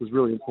 It was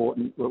really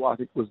important. Well, I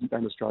think it was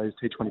named Australia's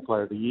T20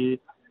 Player of the Year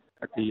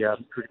at the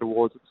Cricket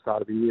Awards at the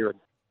start of the year, and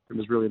it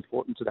was really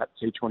important to that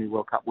T20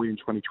 World Cup win in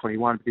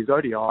 2021 because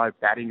ODI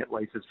batting at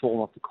least has fallen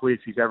off the cliff.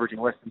 He's averaging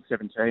less than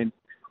 17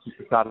 since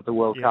the start of the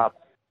World Cup.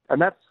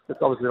 And that's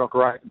obviously not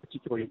great,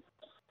 particularly,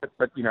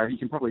 but you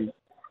can probably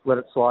let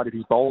it slide if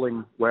he's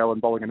bowling well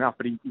and bowling enough,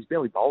 but he's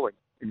barely bowling.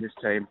 in this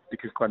team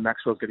because Glenn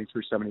Maxwell's getting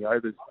through so many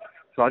overs.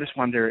 So I just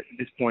wonder at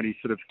this point he's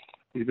a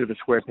bit of a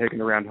square peg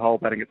in a round hole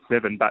batting at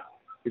 7, but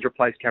he's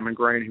replaced Cameron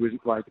Green, who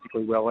isn't playing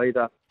particularly well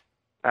either.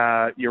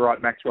 You're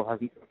right, Maxwell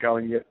hasn't got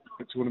going yet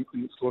in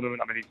this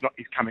tournament. I mean,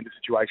 he's come into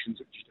situations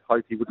that you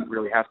hope he wouldn't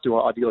really have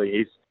to. Ideally,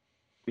 he's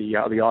the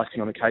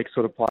icing on the cake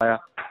sort of player.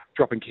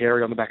 Dropping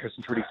Carey on the back of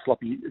some pretty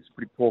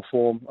poor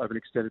form over an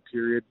extended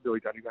period, really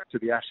dating back to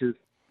the Ashes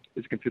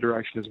is a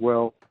consideration as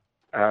well.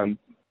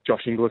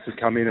 Josh Inglis has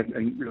come in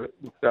and really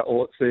looked at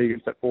all at sea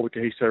against that forward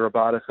Kahiso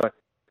Rabada.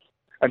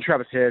 And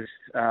Travis Head,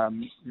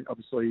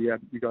 obviously,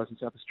 you guys in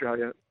South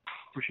Australia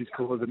push his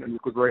colours and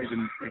with good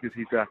reason because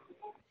he's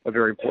a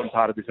very important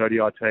part of this ODI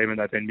team, and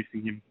they've been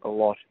missing him a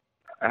lot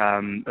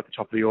at the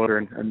top of the order,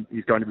 and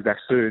he's going to be back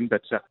soon,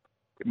 but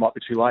it might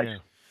be too late.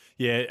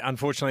 Yeah,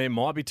 unfortunately, it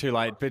might be too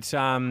late. But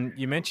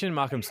you mentioned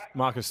Marcus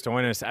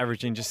Stoinis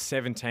averaging just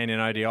 17 in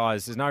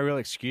ODIs. There's no real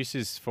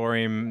excuses for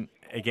him,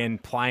 again,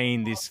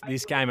 playing this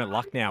game at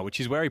Lucknow, which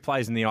is where he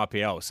plays in the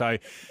IPL. So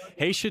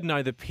he should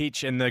know the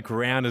pitch and the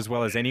ground as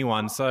well as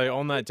anyone. So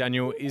on that,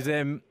 Daniel, is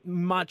there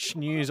much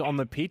news on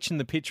the pitch and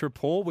the pitch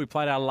report? We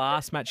played our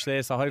last match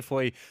there, so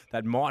hopefully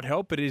that might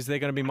help. But is there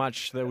going to be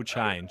much that will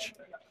change?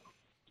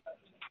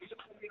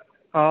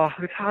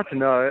 It's hard to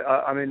know.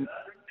 I mean,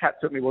 Pat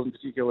certainly wasn't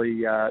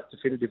particularly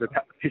definitive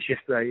about the pitch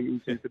yesterday.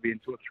 He seems to be in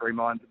 2 or 3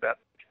 minds about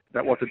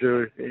what to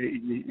do.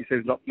 He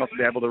seems not to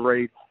be able to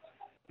read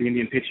the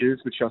Indian pitches,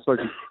 which I suppose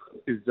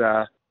is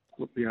at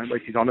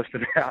least he's honest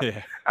about.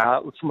 Yeah.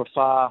 From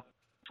afar,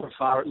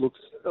 it looks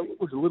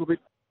a little bit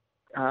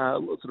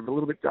sort of a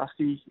little bit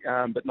dusty,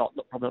 but not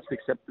probably not to the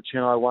extent the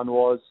Chennai one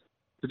was.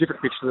 It's a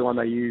different pitch to the one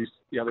they used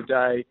the other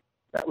day.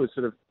 That was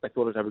sort of, they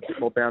thought it'd have a bit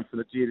more bounce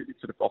than it did. It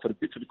sort of offered a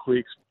bit for the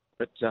quicks,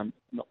 but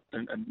not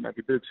and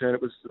maybe a bit of turn.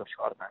 It was sort of,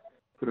 I don't know,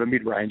 sort of a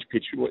mid-range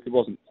pitch. It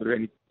wasn't sort of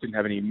didn't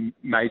have any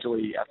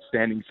majorly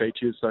outstanding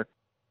features. So I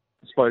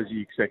suppose you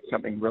expect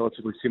something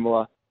relatively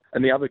similar.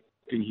 And the other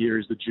thing here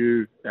is the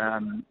dew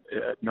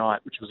at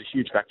night, which was a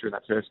huge factor in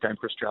that first game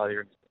for Australia,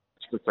 and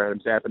particularly for Adam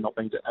Zampa not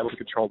being able to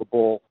control the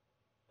ball.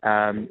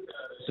 I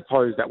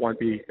suppose that won't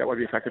be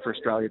a factor for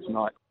Australia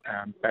tonight,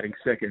 batting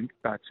second,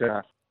 but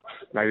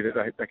maybe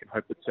they can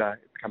hope that it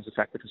becomes a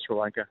factor for Sri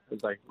Lanka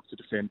as they look to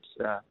defend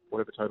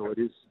whatever total it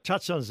is.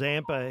 Touched on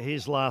Zampa.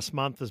 His last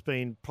month has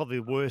been probably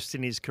the worst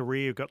in his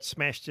career. Got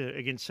smashed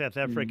against South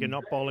Africa,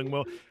 not bowling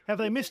well. Have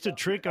they missed a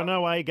trick? I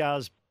know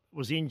Agar's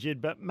was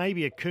injured, but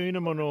maybe a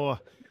Kuhneman or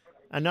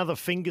another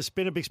finger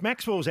spinner, because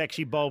Maxwell's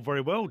actually bowled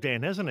very well,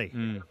 Dan, hasn't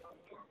he?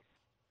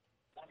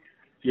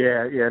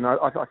 Yeah. No,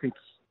 I think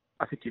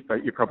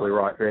you're probably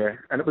right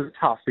there. And it was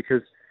tough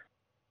because,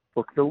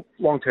 look, the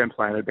long-term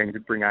plan had been to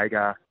bring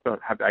Agar,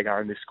 have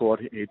Agar in this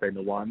squad. He'd been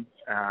the one.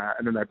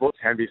 And then they brought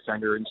Tanveer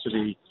Sangha into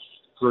the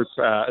group,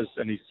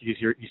 and he's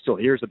still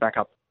here as a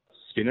backup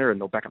spinner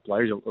and backup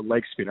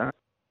leg spinner.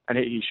 And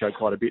he showed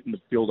quite a bit in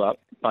the build-up,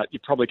 but you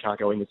probably can't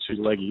go in with 2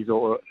 leggies,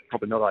 or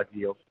probably not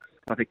ideal.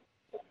 I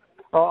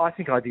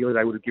think ideally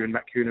they would have given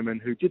Matt Kuhneman,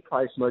 who did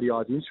play some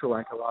ODIs in Sri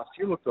Lanka last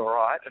year, looked all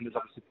right, and has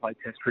obviously played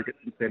Test cricket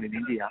since then in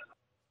India.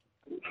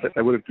 But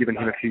they would have given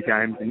him a few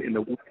games in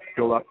the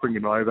build-up, bring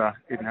him over,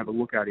 even have a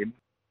look at him,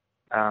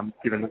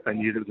 given that they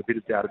knew there was a bit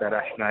of doubt about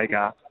Ashton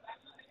Agar.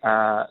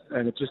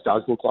 And it just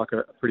does look like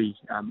a pretty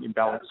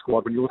imbalanced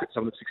squad. When you look at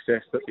some of the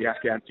success that the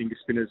Afghan finger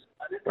spinners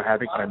were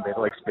having, and their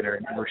leg spinner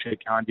and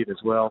Rashid Khan did as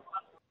well.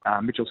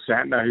 Mitchell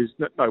Santner, who's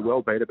no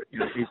well beater, but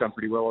he's done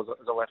pretty well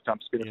as a left-arm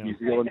spinner for New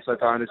Zealand so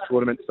far in this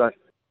tournament. So,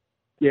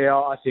 yeah,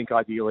 I think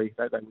ideally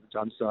they would have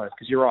done so.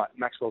 Because you're right,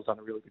 Maxwell's done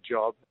a really good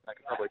job. They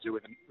could probably do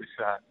with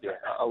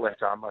a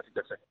left arm. I think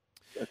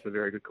that's a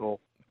very good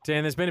call.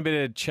 Dan, there's been a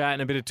bit of chat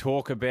and a bit of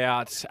talk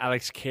about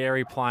Alex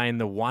Carey playing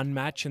the one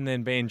match and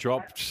then being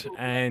dropped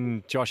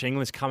and Josh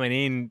Inglis coming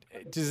in.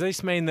 Does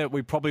this mean that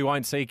we probably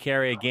won't see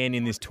Carey again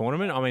in this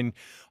tournament? I mean,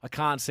 I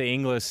can't see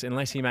Inglis,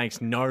 unless he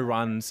makes no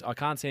runs, I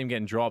can't see him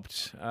getting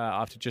dropped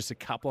after just a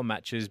couple of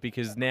matches,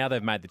 because now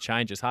they've made the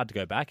change. It's hard to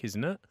go back,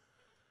 isn't it?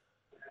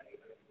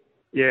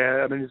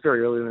 Yeah, I mean, it's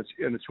very early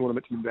in the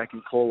tournament to be back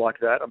in call like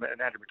that. I mean,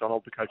 and Andrew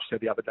McDonald, the coach, said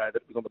the other day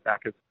that it was on the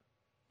back of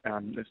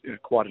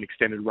quite an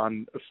extended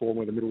run of form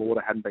where the middle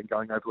order hadn't been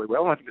going overly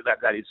well. And I think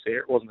that is fair.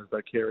 It wasn't as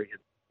though Carey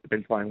had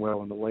been playing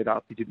well in the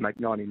lead-up. He did make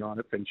 99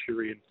 at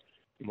Venturi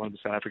in one of the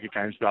South Africa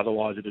games, but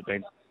otherwise it had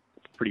been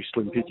pretty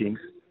slim pickings.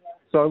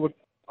 So, look,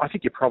 I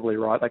think you're probably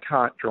right. They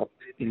can't drop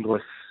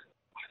Inglis.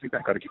 I think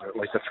they've got to give it at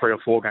least a 3 or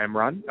 4 game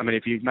run. I mean,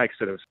 if you make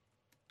sort of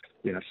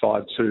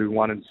 5-2,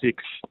 1 and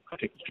 6, I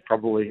think you could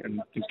probably,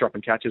 and he's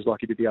dropping catches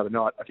like he did the other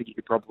night, I think you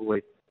could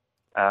probably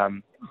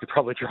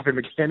drop him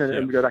again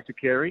and go back to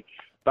Carey.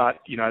 But,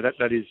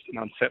 that is an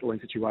unsettling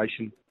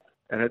situation.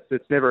 And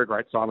it's never a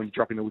great sign when you're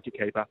dropping the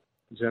wicketkeeper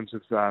in terms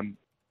of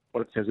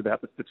what it says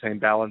about the team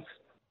balance.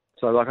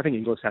 So, I think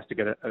Inglis has to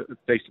get a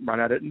decent run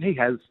at it. And he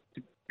has,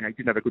 he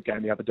didn't have a good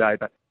game the other day,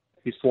 but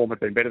his form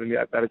had been better than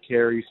that of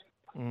Carey's.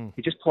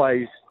 He just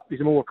plays, he's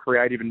a more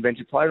creative,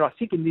 inventive player. And I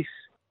think in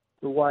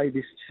the way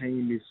this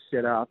team is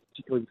set up,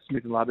 particularly with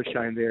Smith and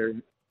Labuschagne there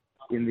in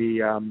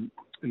the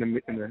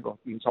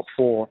top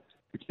 4,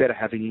 it's better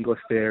having Inglis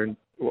there. And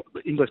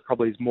Inglis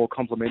probably is more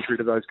complementary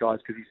to those guys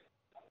because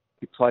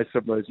he plays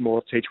some of those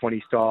more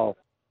T20 style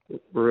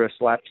reverse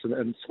laps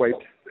and sweep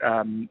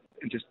and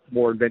just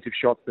more inventive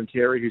shots than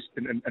Carey,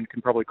 and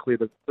can probably clear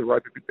the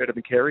rope a bit better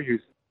than Carey,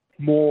 who's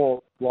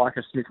more like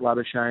a Smith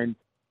Labuschagne,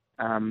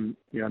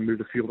 move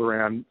the field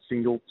around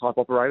single type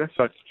operator.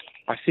 So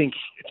I think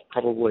it's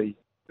probably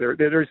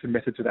there is some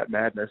method to that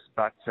madness,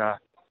 but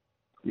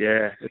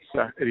it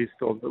is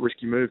still a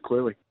risky move,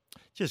 clearly.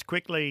 Just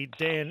quickly,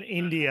 Dan,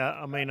 India,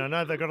 I mean, I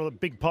know they've got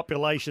big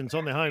populations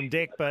on their home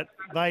deck, but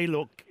they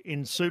look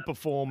in super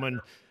form.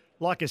 And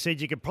like I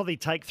said, you could probably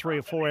take 3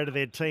 or 4 out of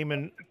their team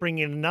and bring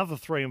in another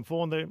 3 and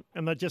 4,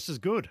 and they're just as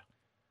good.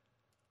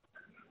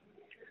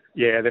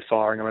 Yeah, they're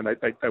firing. I mean,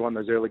 they won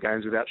those early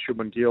games without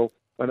Shubman Gill.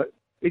 And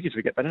easy to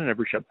forget, they don't have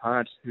Rishabh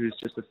Pant, who's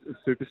just a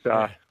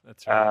superstar. Yeah,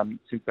 that's right.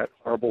 Since that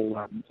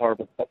horrible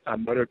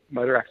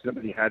motor accident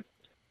that he had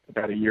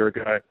about a year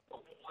ago.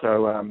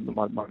 So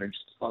my name's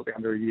slightly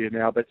under a year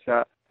now, but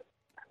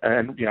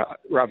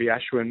Ravi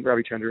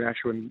Chandran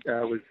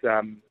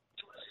Ashwin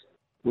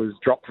was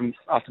dropped from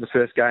after the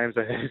first game,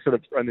 so they're sort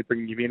of only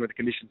bringing him in with a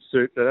conditioned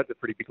suit. So that's a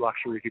pretty big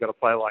luxury if you've got a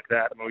player like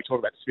that. And when we talk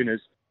about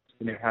spinners,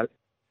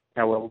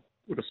 how well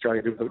would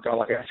Australia do with a guy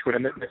like Ashwin?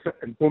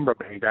 And Bumrah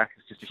being back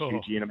is just a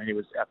huge in. I mean, he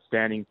was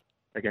outstanding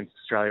against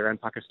Australia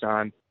and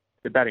Pakistan.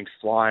 The batting's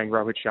flying.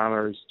 Rohit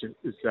Sharma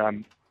is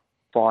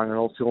firing on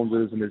all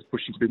cylinders and is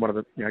pushing to be one of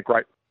the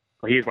great.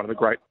 Well, he is one of the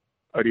great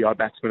ODI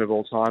batsmen of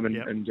all time,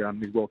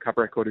 and his World Cup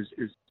record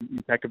is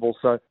impeccable.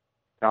 So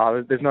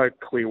there's no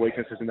clear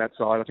weaknesses in that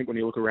side. I think when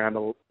you look around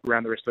the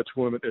rest of the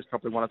tournament, there's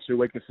probably 1 or 2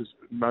 weaknesses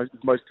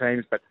most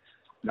teams, but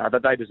no,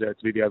 they deserve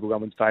to be the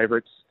overwhelming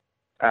favourites.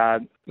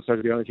 So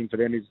the only thing for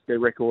them is their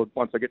record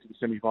once they get to the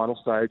semi-final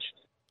stage.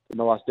 In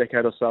the last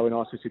decade or so in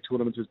ICC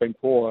tournaments has been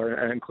poor,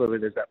 and clearly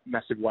there's that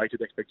massive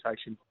weighted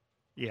expectation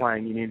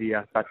playing in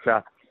India. But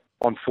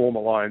on form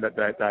alone, that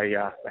they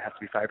have to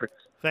be favourites.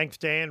 Thanks,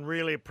 Dan.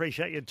 Really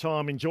appreciate your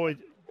time. Enjoy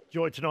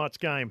tonight's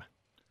game.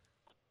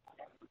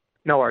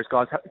 No worries,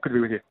 guys. Good to be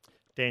with you.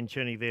 Dan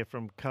CHERNY there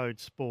from Code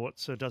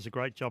Sports does a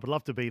great job. I'd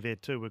love to be there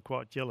too. We're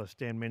quite jealous,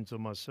 Dan Menzel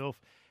and myself.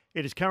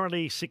 It is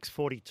currently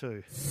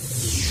 6:42.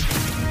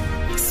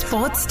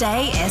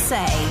 Sportsday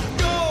SA.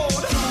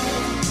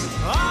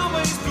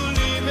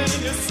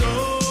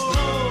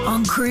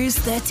 On Cruise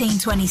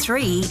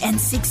 1323 and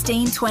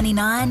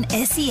 1629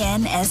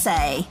 SEN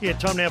SA. Yeah,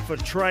 time now for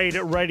Trade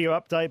Radio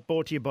Update,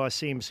 brought to you by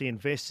CMC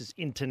Investors.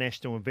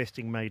 International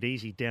investing made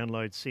easy.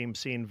 Download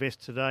CMC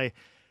Invest today.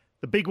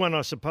 The big one,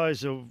 I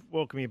suppose, of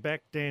welcome you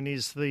back, Dan,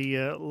 is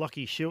the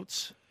Lockie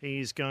Schultz.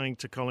 He's going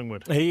to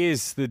Collingwood. He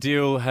is. The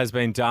deal has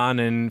been done,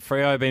 and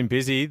Freo have been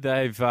busy.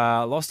 They've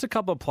lost a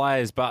couple of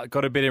players, but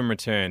got a bit in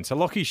return. So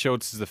Lockie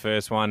Schultz is the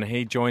first one.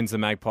 He joins the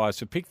Magpies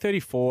for pick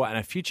 34 and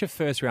a future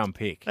first-round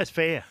pick. That's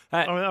fair.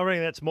 I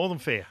reckon that's more than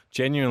fair.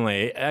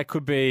 Genuinely. That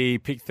could be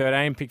pick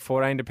 13, pick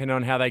 14, depending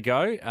on how they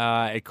go.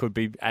 It could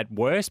be, at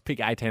worst, pick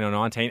 18 or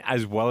 19,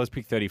 as well as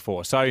pick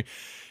 34. So,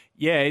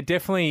 yeah, it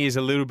definitely is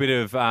a little bit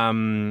of...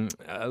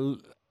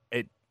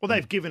 Well,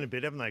 they've given a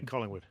bit, haven't they,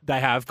 Collingwood? They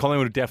have.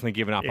 Collingwood have definitely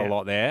given up a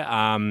lot there.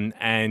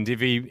 And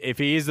if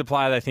he is the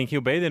player they think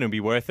he'll be, then it'll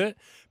be worth it.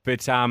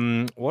 But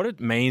what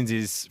it means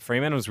is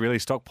Fremantle's really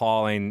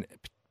stockpiling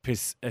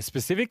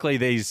specifically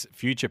these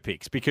future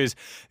picks, because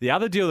the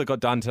other deal that got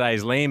done today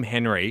is Liam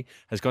Henry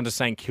has gone to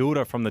St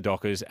Kilda from the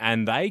Dockers,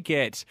 and they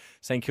get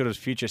St Kilda's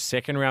future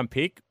second-round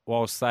pick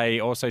whilst they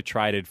also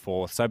traded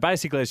fourth. So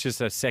basically it's just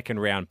a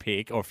second-round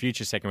pick or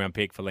future second-round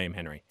pick for Liam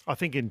Henry. I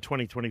think in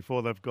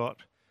 2024 they've got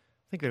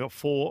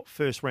 4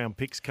 first-round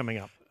picks coming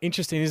up.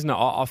 Interesting, isn't it?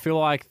 I feel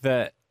like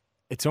that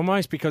it's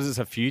almost because it's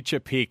a future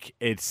pick,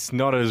 it's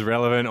not as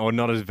relevant or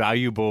not as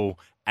valuable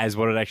as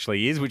what it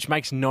actually is, which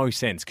makes no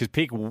sense because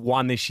pick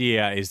 1 this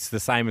year is the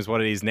same as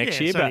what it is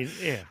next year.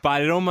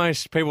 But it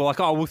almost, people are like,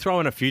 we'll throw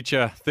in a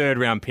future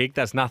third-round pick.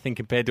 That's nothing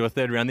compared to a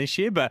third round this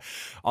year. But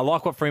I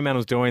like what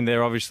Fremantle's doing.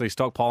 They're obviously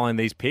stockpiling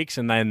these picks,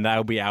 and then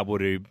they'll be able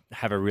to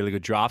have a really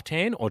good draft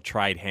hand or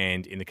trade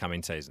hand in the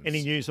coming seasons.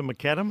 Any news on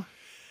McAdam?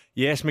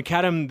 Yes,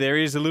 McAdam, there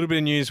is a little bit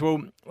of news.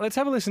 Well, let's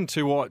have a listen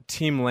to what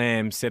Tim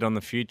Lamb said on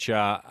the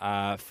future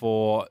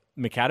for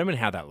McAdam and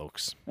how that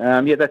looks.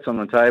 That's on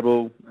the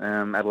table.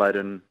 Adelaide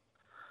and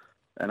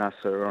us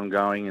are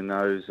ongoing in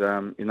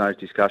those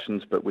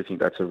discussions, but we think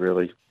that's a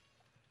really,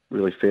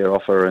 really fair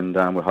offer, and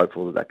we're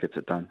hopeful that gets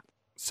it done.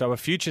 So a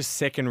future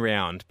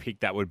second-round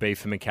pick that would be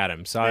for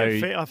McAdam. So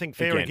I think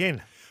fair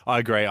again. I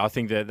agree. I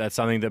think that's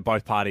something that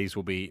both parties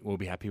will be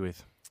happy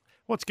with.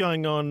 What's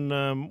going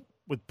on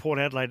with Port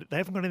Adelaide? They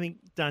haven't got anything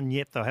done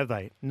yet, though, have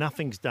they?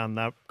 Nothing's done.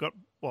 They've got,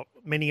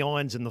 many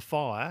irons in the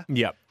fire.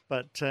 Yep.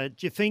 But do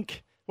you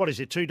think,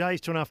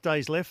 2.5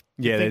 days left?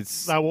 Yeah,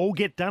 they'll all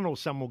get done or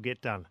some will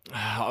get done?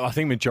 I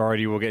think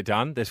majority will get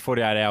done. There's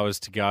 48 hours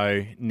to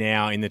go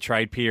now in the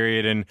trade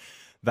period, and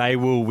they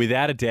will,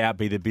 without a doubt,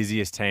 be the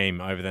busiest team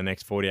over the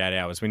next 48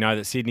 hours. We know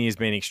that Sydney has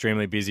been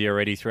extremely busy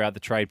already throughout the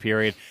trade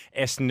period.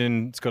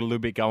 Essendon's got a little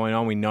bit going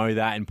on. We know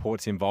that, and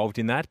Port's involved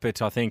in that.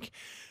 But I think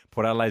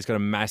Port Adelaide's got a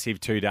massive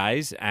 2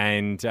 days,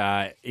 and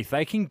if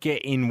they can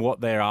get in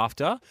what they're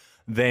after,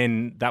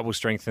 then that will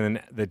strengthen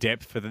the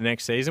depth for the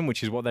next season,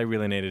 which is what they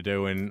really need to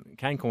do. And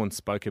Kane Corn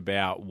spoke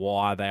about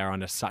why they are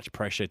under such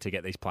pressure to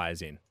get these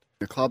players in.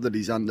 The club that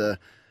is under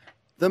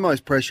the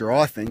most pressure,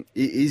 I think,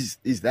 is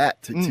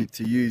that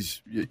to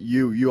use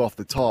you off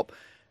the top.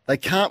 They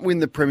can't win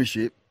the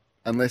premiership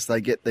unless they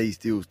get these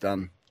deals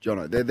done,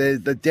 Jono.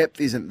 The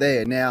depth isn't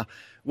there. Now,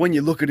 when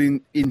you look at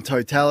it in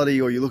totality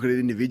or you look at it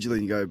individually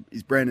and you go,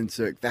 is Brandon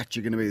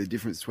Thatcher going to be the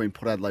difference between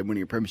Port Adelaide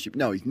winning a premiership?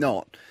 No, he's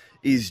not.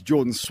 Is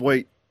Jordan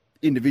Sweet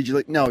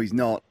individually? No, he's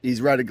not.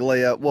 Is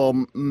Radaglia?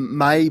 Well,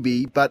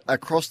 maybe, but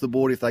across the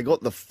board, if they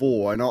got the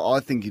four, and I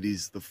think it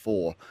is the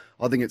four,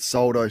 I think it's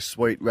Soldo,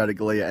 Sweet,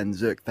 Radaglia and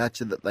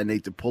Thatcher that they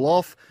need to pull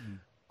off.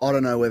 I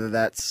don't know whether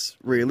that's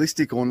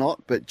realistic or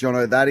not, but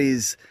Jono, that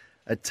is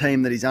a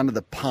team that is under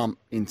the pump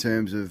in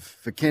terms of,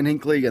 for Ken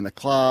Hinkley and the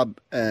club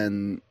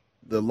and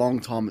the long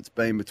time it's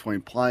been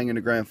between playing in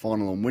a grand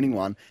final and winning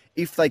one.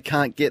 If they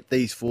can't get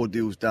these 4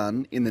 deals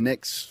done in the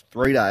next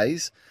 3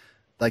 days,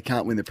 they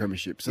can't win the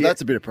premiership. So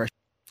that's a bit of pressure.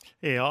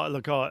 Yeah,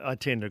 I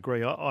tend to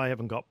agree. I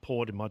haven't got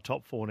Port in my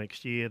top 4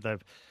 next year.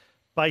 They've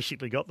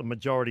basically got the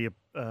majority of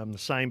the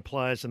same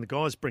players, and the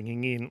guys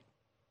bringing in,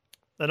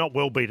 they're not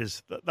world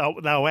beaters.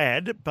 They'll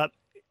add, but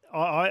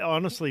I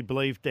honestly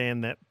believe,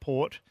 Dan, that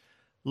Port,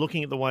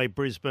 looking at the way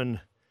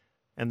Brisbane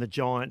and the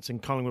Giants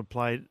and Collingwood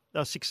played,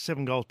 they're 6 or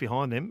 7 goals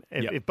behind them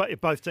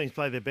if both teams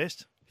play their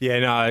best. Yeah,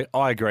 no,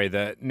 I agree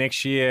that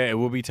next year it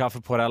will be tough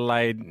for Port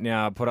Adelaide.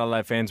 Now, Port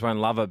Adelaide fans won't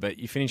love it, but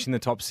you finish in the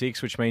top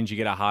 6, which means you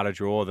get a harder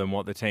draw than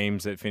what the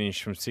teams that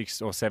finish from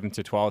 6th or 7th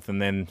to 12th and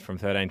then from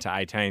 13 to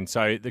 18.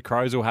 So the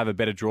Crows will have a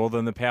better draw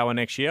than the Power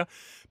next year.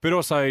 But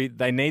also,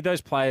 they need those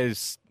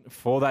players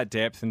for that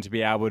depth and to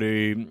be able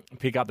to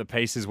pick up the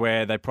pieces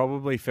where they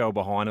probably fell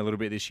behind a little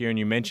bit this year. And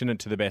you mentioned it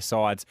to the best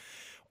sides.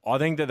 I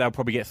think that they'll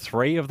probably get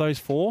 3 of those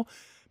 4.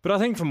 But I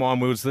think for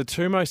mine, Wills, the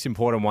 2 most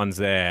important ones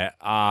there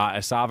are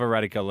Asava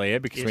Radaglia,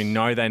 because we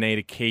know they need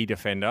a key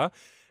defender,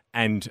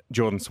 and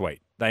Jordan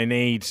Sweet. They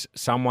need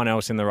someone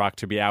else in the ruck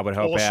to be able to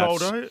help out. Or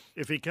Soldo,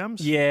 if he comes.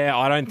 Yeah,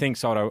 I don't think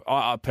Soldo.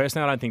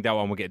 Personally, I don't think that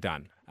one will get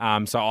done.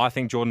 So I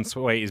think Jordan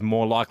Sweet is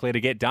more likely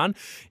to get done.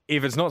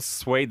 If it's not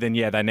Sweet, then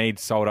they need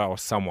Soldo or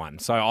someone.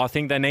 So I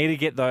think they need to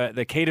get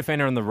the key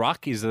defender in the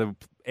ruck is the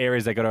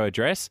areas they got to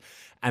address.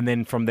 And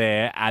then from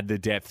there, add the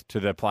depth to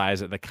the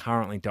players that they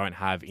currently don't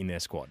have in their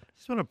squad.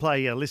 Just want to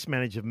play list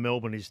manager of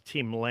Melbourne is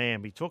Tim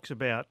Lamb. He talks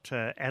about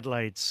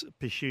Adelaide's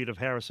pursuit of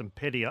Harrison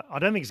Petty. I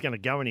don't think he's going to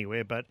go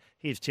anywhere, but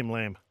here's Tim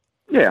Lamb.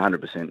 Yeah,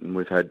 100%. And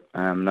we've had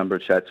a number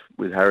of chats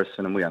with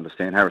Harrison, and we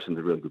understand Harrison's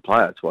a really good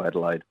player. That's why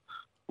Adelaide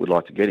would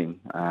like to get him,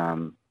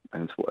 and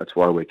that's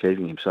why we're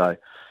keeping him. So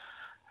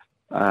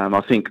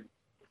I think,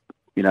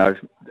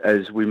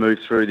 as we move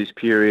through this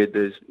period,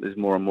 there's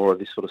more and more of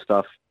this sort of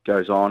stuff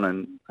goes on,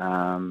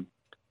 and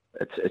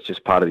it's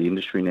just part of the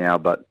industry now.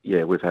 But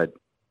yeah, we've had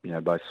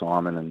both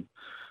Simon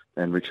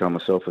and Richard and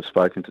myself have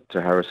spoken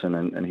to Harrison,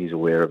 and he's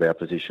aware of our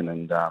position,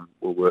 and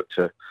we'll work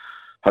to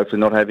hopefully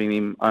not having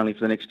him only for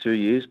the next 2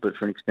 years, but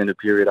for an extended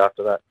period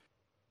after that.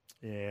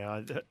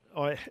 Yeah,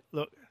 I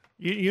look,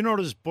 you're not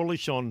as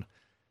bullish on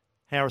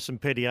Harrison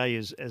Petty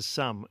as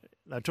some.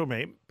 They're talking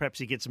about perhaps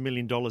he gets $1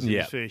 million in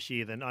his first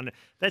year. Then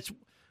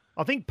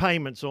I think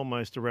payment's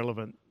almost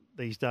irrelevant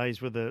these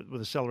days with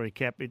the salary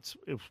cap. It's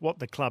what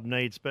the club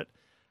needs. But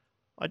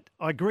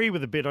I agree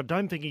with a bit. I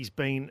don't think he's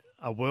been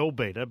a world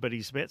beater, but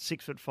he's about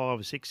 6'5" or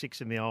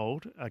 6'6" in the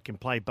old. Can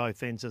play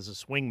both ends as a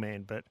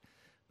swingman, but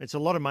it's a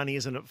lot of money,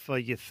 isn't it, for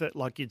your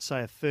like you'd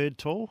say a third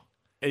tall?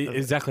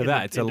 Exactly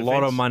that. It's a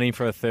lot of money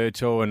for a third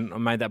tour, and I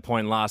made that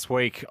point last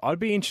week. I'd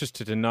be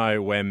interested to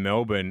know where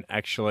Melbourne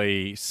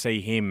actually see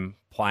him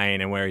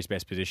playing and where his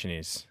best position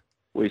is.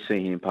 We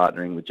see him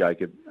partnering with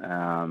Jacob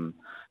Van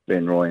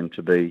Rooyen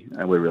to be,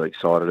 and we're really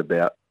excited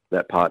about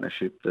that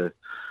partnership.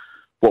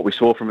 What we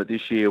saw from it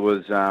this year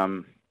was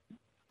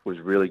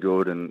really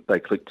good, and they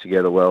clicked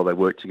together well. They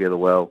worked together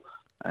well,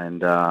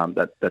 and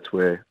that's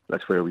where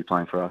he'll be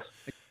playing for us.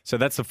 So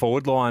that's the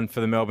forward line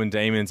for the Melbourne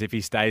Demons if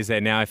he stays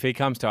there. Now, if he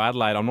comes to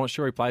Adelaide, I'm not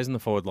sure he plays in the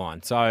forward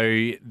line.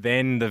 So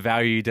then the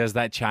value, does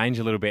that change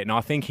a little bit? And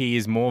I think he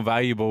is more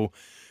valuable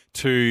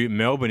to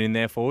Melbourne in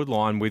their forward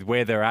line with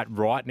where they're at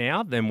right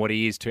now than what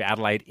he is to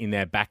Adelaide in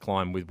their back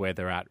line with where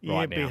they're at right now.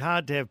 Yeah, it'd be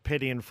hard to have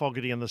Petty and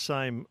Fogarty on the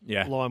same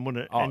line,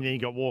 wouldn't it? And then you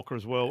got Walker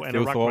as well and a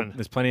ruckman.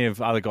 There's plenty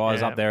of other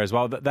guys up there as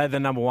well. They're the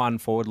number one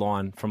forward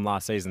line from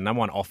last season, number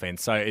one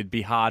offense. So it'd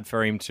be hard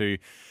for him to...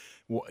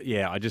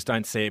 I just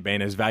don't see it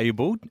being as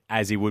valuable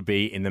as he would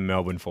be in the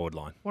Melbourne forward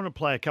line. I want to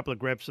play a couple of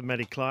grabs for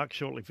Matty Clark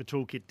shortly for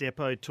Toolkit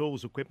Depot.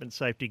 Tools, equipment,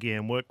 safety gear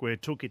and workwear.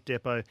 Toolkit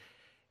Depot,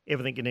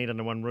 everything you need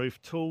under one roof.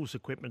 Tools,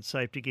 equipment,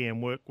 safety gear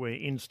and workwear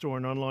in-store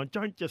and online.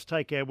 Don't just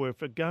take our word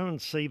for it. Go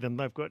and see them.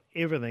 They've got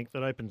everything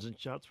that opens and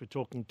shuts. We're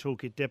talking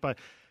Toolkit Depot.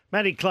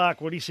 Matty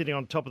Clark, what are you sitting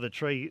on top of the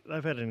tree?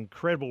 They've had an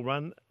incredible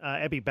run.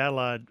 Abby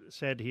Ballard,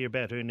 sad to hear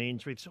about her knee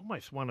injury. It's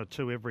almost 1 or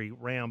 2 every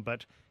round,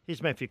 but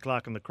here's Matthew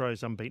Clark and the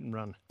Crows' unbeaten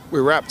run.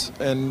 We're wrapped,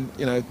 and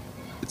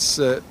it's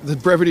the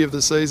brevity of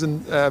the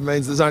season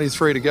means there's only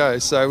 3 to go.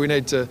 So we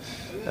need to,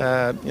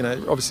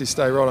 obviously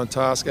stay right on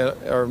task.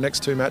 Our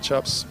next 2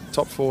 matchups,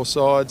 top 4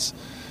 sides,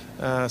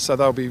 so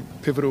they'll be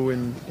pivotal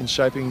in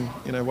shaping,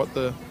 what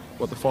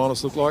the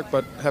finals look like.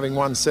 But having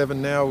won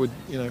 7 now would,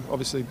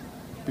 obviously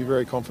be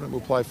very confident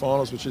we'll play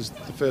finals, which is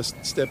the first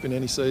step in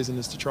any season,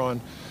 is to try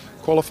and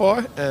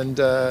qualify. And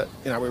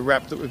we're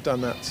rapt that we've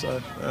done that.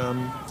 So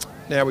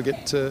now we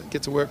get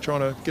to work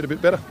trying to get a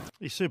bit better.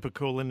 He's super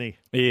cool, isn't he?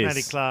 He is.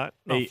 Matty Clark,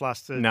 not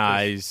flustered.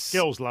 No,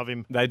 girls love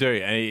him. They do.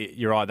 And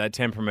you're right, that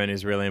temperament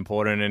is really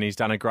important, and he's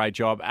done a great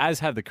job, as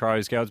have the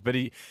Crows girls. But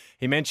he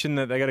mentioned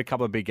that they got a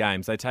couple of big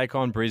games. They take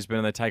on Brisbane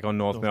and they take on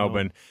North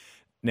Melbourne.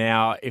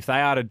 Now, if they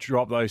are to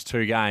drop those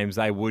 2 games,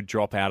 they would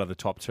drop out of the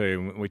top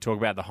 2. We talk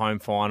about the home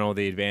final,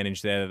 the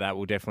advantage there that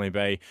will definitely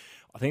be.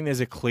 I think there's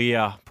a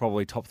clear,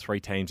 probably top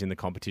 3 teams in the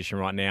competition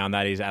right now, and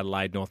that is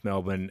Adelaide, North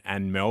Melbourne,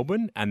 and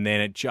Melbourne. And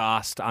then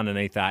just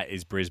underneath that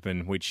is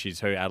Brisbane, which is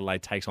who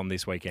Adelaide takes on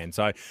this weekend.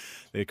 So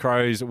the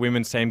Crows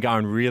women's team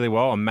going really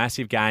well. A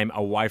massive game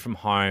away from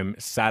home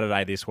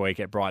Saturday this week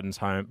at Brighton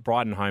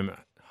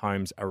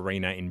Homes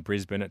Arena in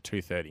Brisbane at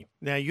 2:30.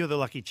 Now, you're the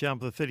lucky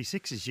chump of the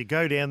 36ers. You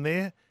go down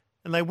there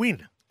and they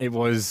win. It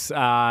was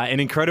an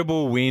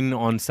incredible win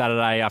on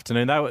Saturday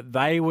afternoon.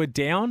 They were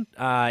down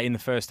in the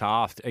first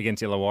half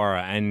against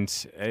Illawarra. And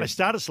they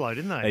started slow,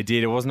 didn't they? They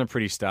did. It wasn't a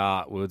pretty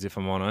start, Woods, if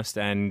I'm honest.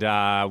 And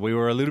we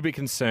were a little bit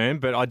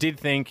concerned. But I did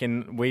think,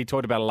 and we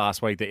talked about it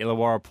last week, that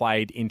Illawarra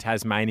played in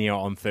Tasmania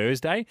on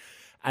Thursday.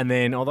 And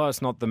then, although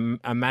it's not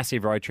a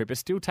massive road trip, it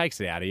still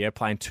takes it out of you,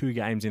 playing 2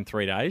 games in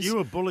 3 days. You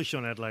were bullish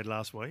on Adelaide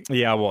last week.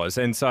 Yeah, I was.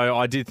 And so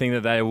I did think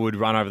that they would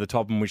run over the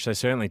top, and which they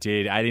certainly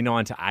did.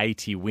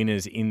 89-80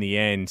 winners in the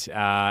end.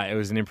 It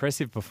was an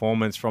impressive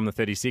performance from the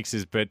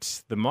 36ers,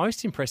 but the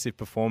most impressive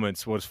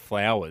performance was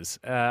Flowers.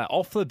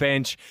 Off the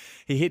bench,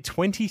 he hit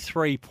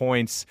 23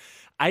 points.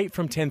 8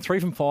 from 10, 3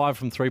 from 5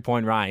 from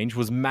three-point range,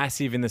 was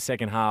massive in the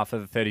second half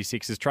of the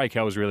 36ers. Trey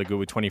Kell was really good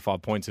with 25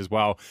 points as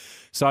well.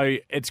 So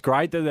it's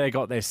great that they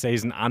got their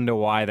season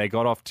underway. They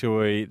got off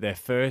to their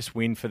first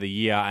win for the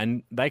year,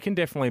 and they can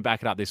definitely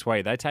back it up this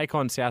week. They take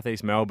on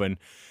Southeast Melbourne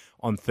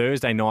on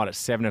Thursday night at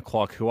 7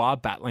 o'clock, who are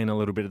battling a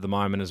little bit at the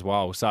moment as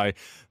well. So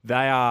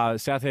they are,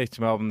 Southeast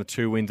Melbourne, the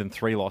 2 wins and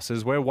 3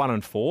 losses. We're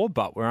 1-4,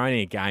 but we're only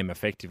a game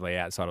effectively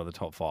outside of the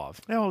top 5.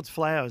 How old's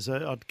Flowers?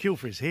 I'd kill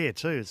for his hair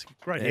too. It's a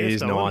great hairstyle.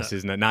 He's nice,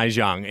 isn't it? No, he's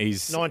young.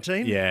 He's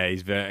 19? Yeah,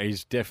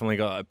 he's definitely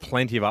got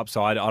plenty of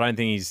upside. I don't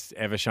think he's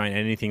ever shown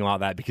anything like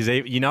that, because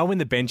when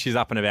the bench is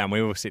up and about, and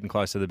we were sitting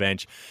close to the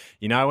bench,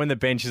 when the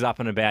bench is up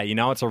and about,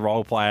 it's a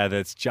role player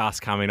that's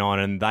just coming on,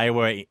 and they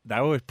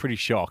were pretty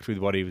shocked with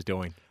what he was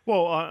doing.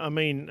 Well, I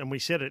mean, and we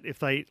said it, if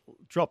they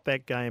drop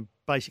that game,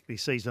 basically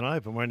season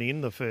open, we're only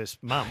in the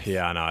first month.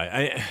 Yeah, I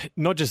know.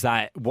 Not just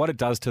that, what it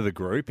does to the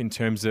group in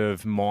terms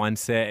of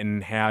mindset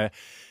and how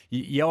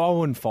you're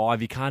 0-5,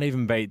 you can't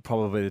even beat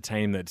probably the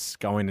team that's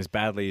going as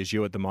badly as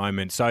you at the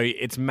moment. So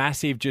it's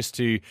massive just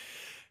to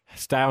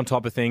stay on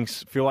top of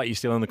things, feel like you're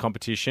still in the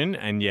competition,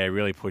 and,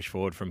 really push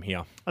forward from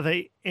here. Are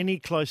they any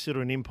closer to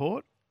an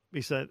import?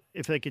 Because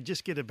if they could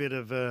just get a bit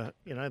of, the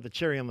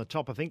cherry on the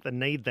top, I think they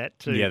need that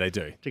to. Yeah, they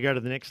do. To go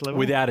to the next level.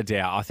 Without a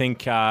doubt. I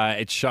think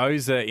it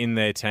shows that in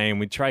their team.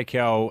 With Trey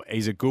Kell,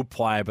 he's a good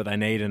player, but they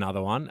need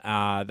another one.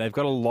 They've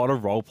got a lot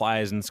of role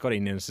players, and Scotty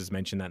Ninnis has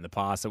mentioned that in the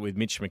past, that with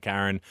Mitch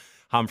McCarron,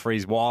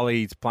 Humphreys,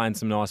 Wiley's playing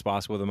some nice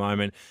basketball at the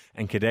moment,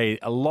 and Kadee,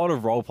 a lot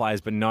of role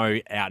players, but no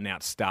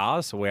out-and-out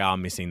stars, so we are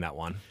missing that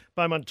one.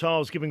 Beaumont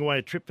Tiles giving away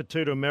a trip for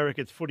 2 to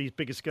America. It's footy's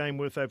biggest game,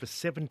 worth over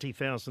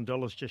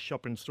 $70,000. Just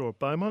shop in store at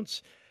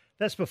Beaumont's.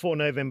 That's before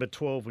November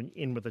 12, when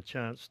in with a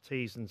chance.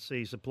 T's and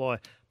C's apply.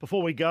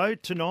 Before we go,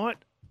 tonight,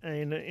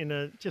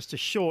 in just a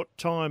short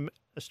time,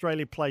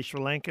 Australia plays Sri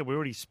Lanka. We've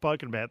already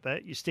spoken about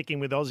that. You're sticking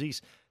with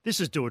Aussies.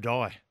 This is do or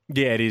die.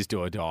 Yeah, it is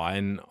do or die.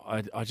 And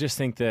I just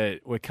think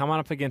that we're coming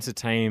up against a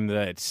team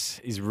that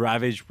is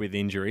ravaged with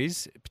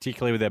injuries,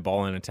 particularly with their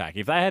bowling attack.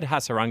 If they had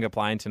Hasaranga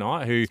playing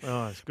tonight, who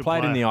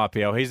played in the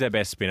IPL, he's their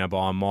best spinner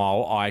by a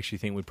mile, I actually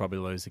think we'd probably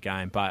lose the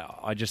game. But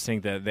I just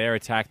think that their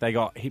attack, they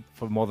got hit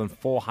for more than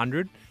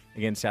 400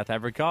 against South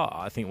Africa.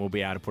 I think we'll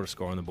be able to put a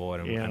score on the board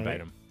and beat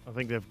them. I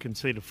think they've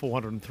conceded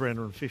 400 and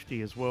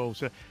 350 as well.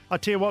 So I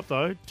tell you what,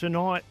 though,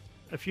 tonight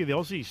a few of the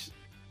Aussies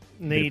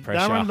they're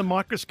under the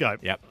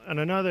microscope. Yep.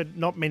 And I know that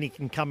not many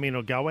can come in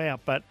or go out,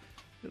 but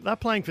they're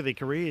playing for their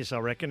careers, I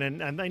reckon,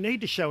 and they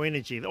need to show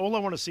energy. All I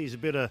want to see is a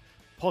bit of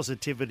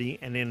positivity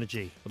and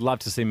energy. I'd love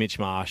to see Mitch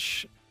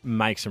Marsh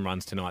make some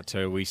runs tonight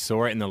too. We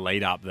saw it in the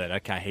lead up that,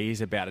 okay,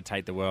 he's about to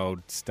take the world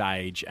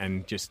stage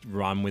and just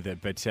run with it,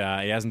 but he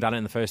hasn't done it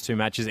in the first 2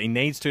 matches. He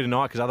needs to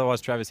tonight, because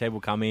otherwise Travis Head will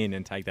come in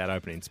and take that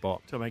opening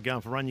spot. So, mate,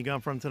 going for a run, you going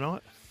for him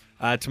tonight?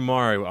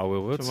 Tomorrow I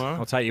will. Tomorrow?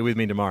 I'll take you with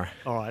me tomorrow.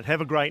 All right,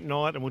 have a great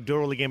night, and we'll do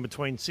it all again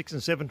between 6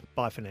 and 7.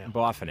 Bye for now.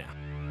 Bye for now.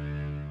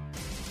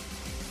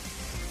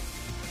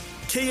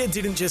 Kia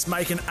didn't just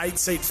make an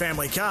 8-seat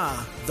family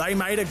car, they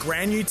made a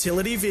grand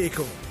utility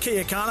vehicle.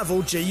 Kia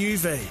Carnival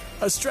GUV.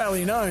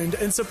 Australian owned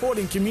and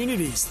supporting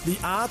communities, the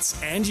arts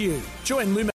and you. Join Lumo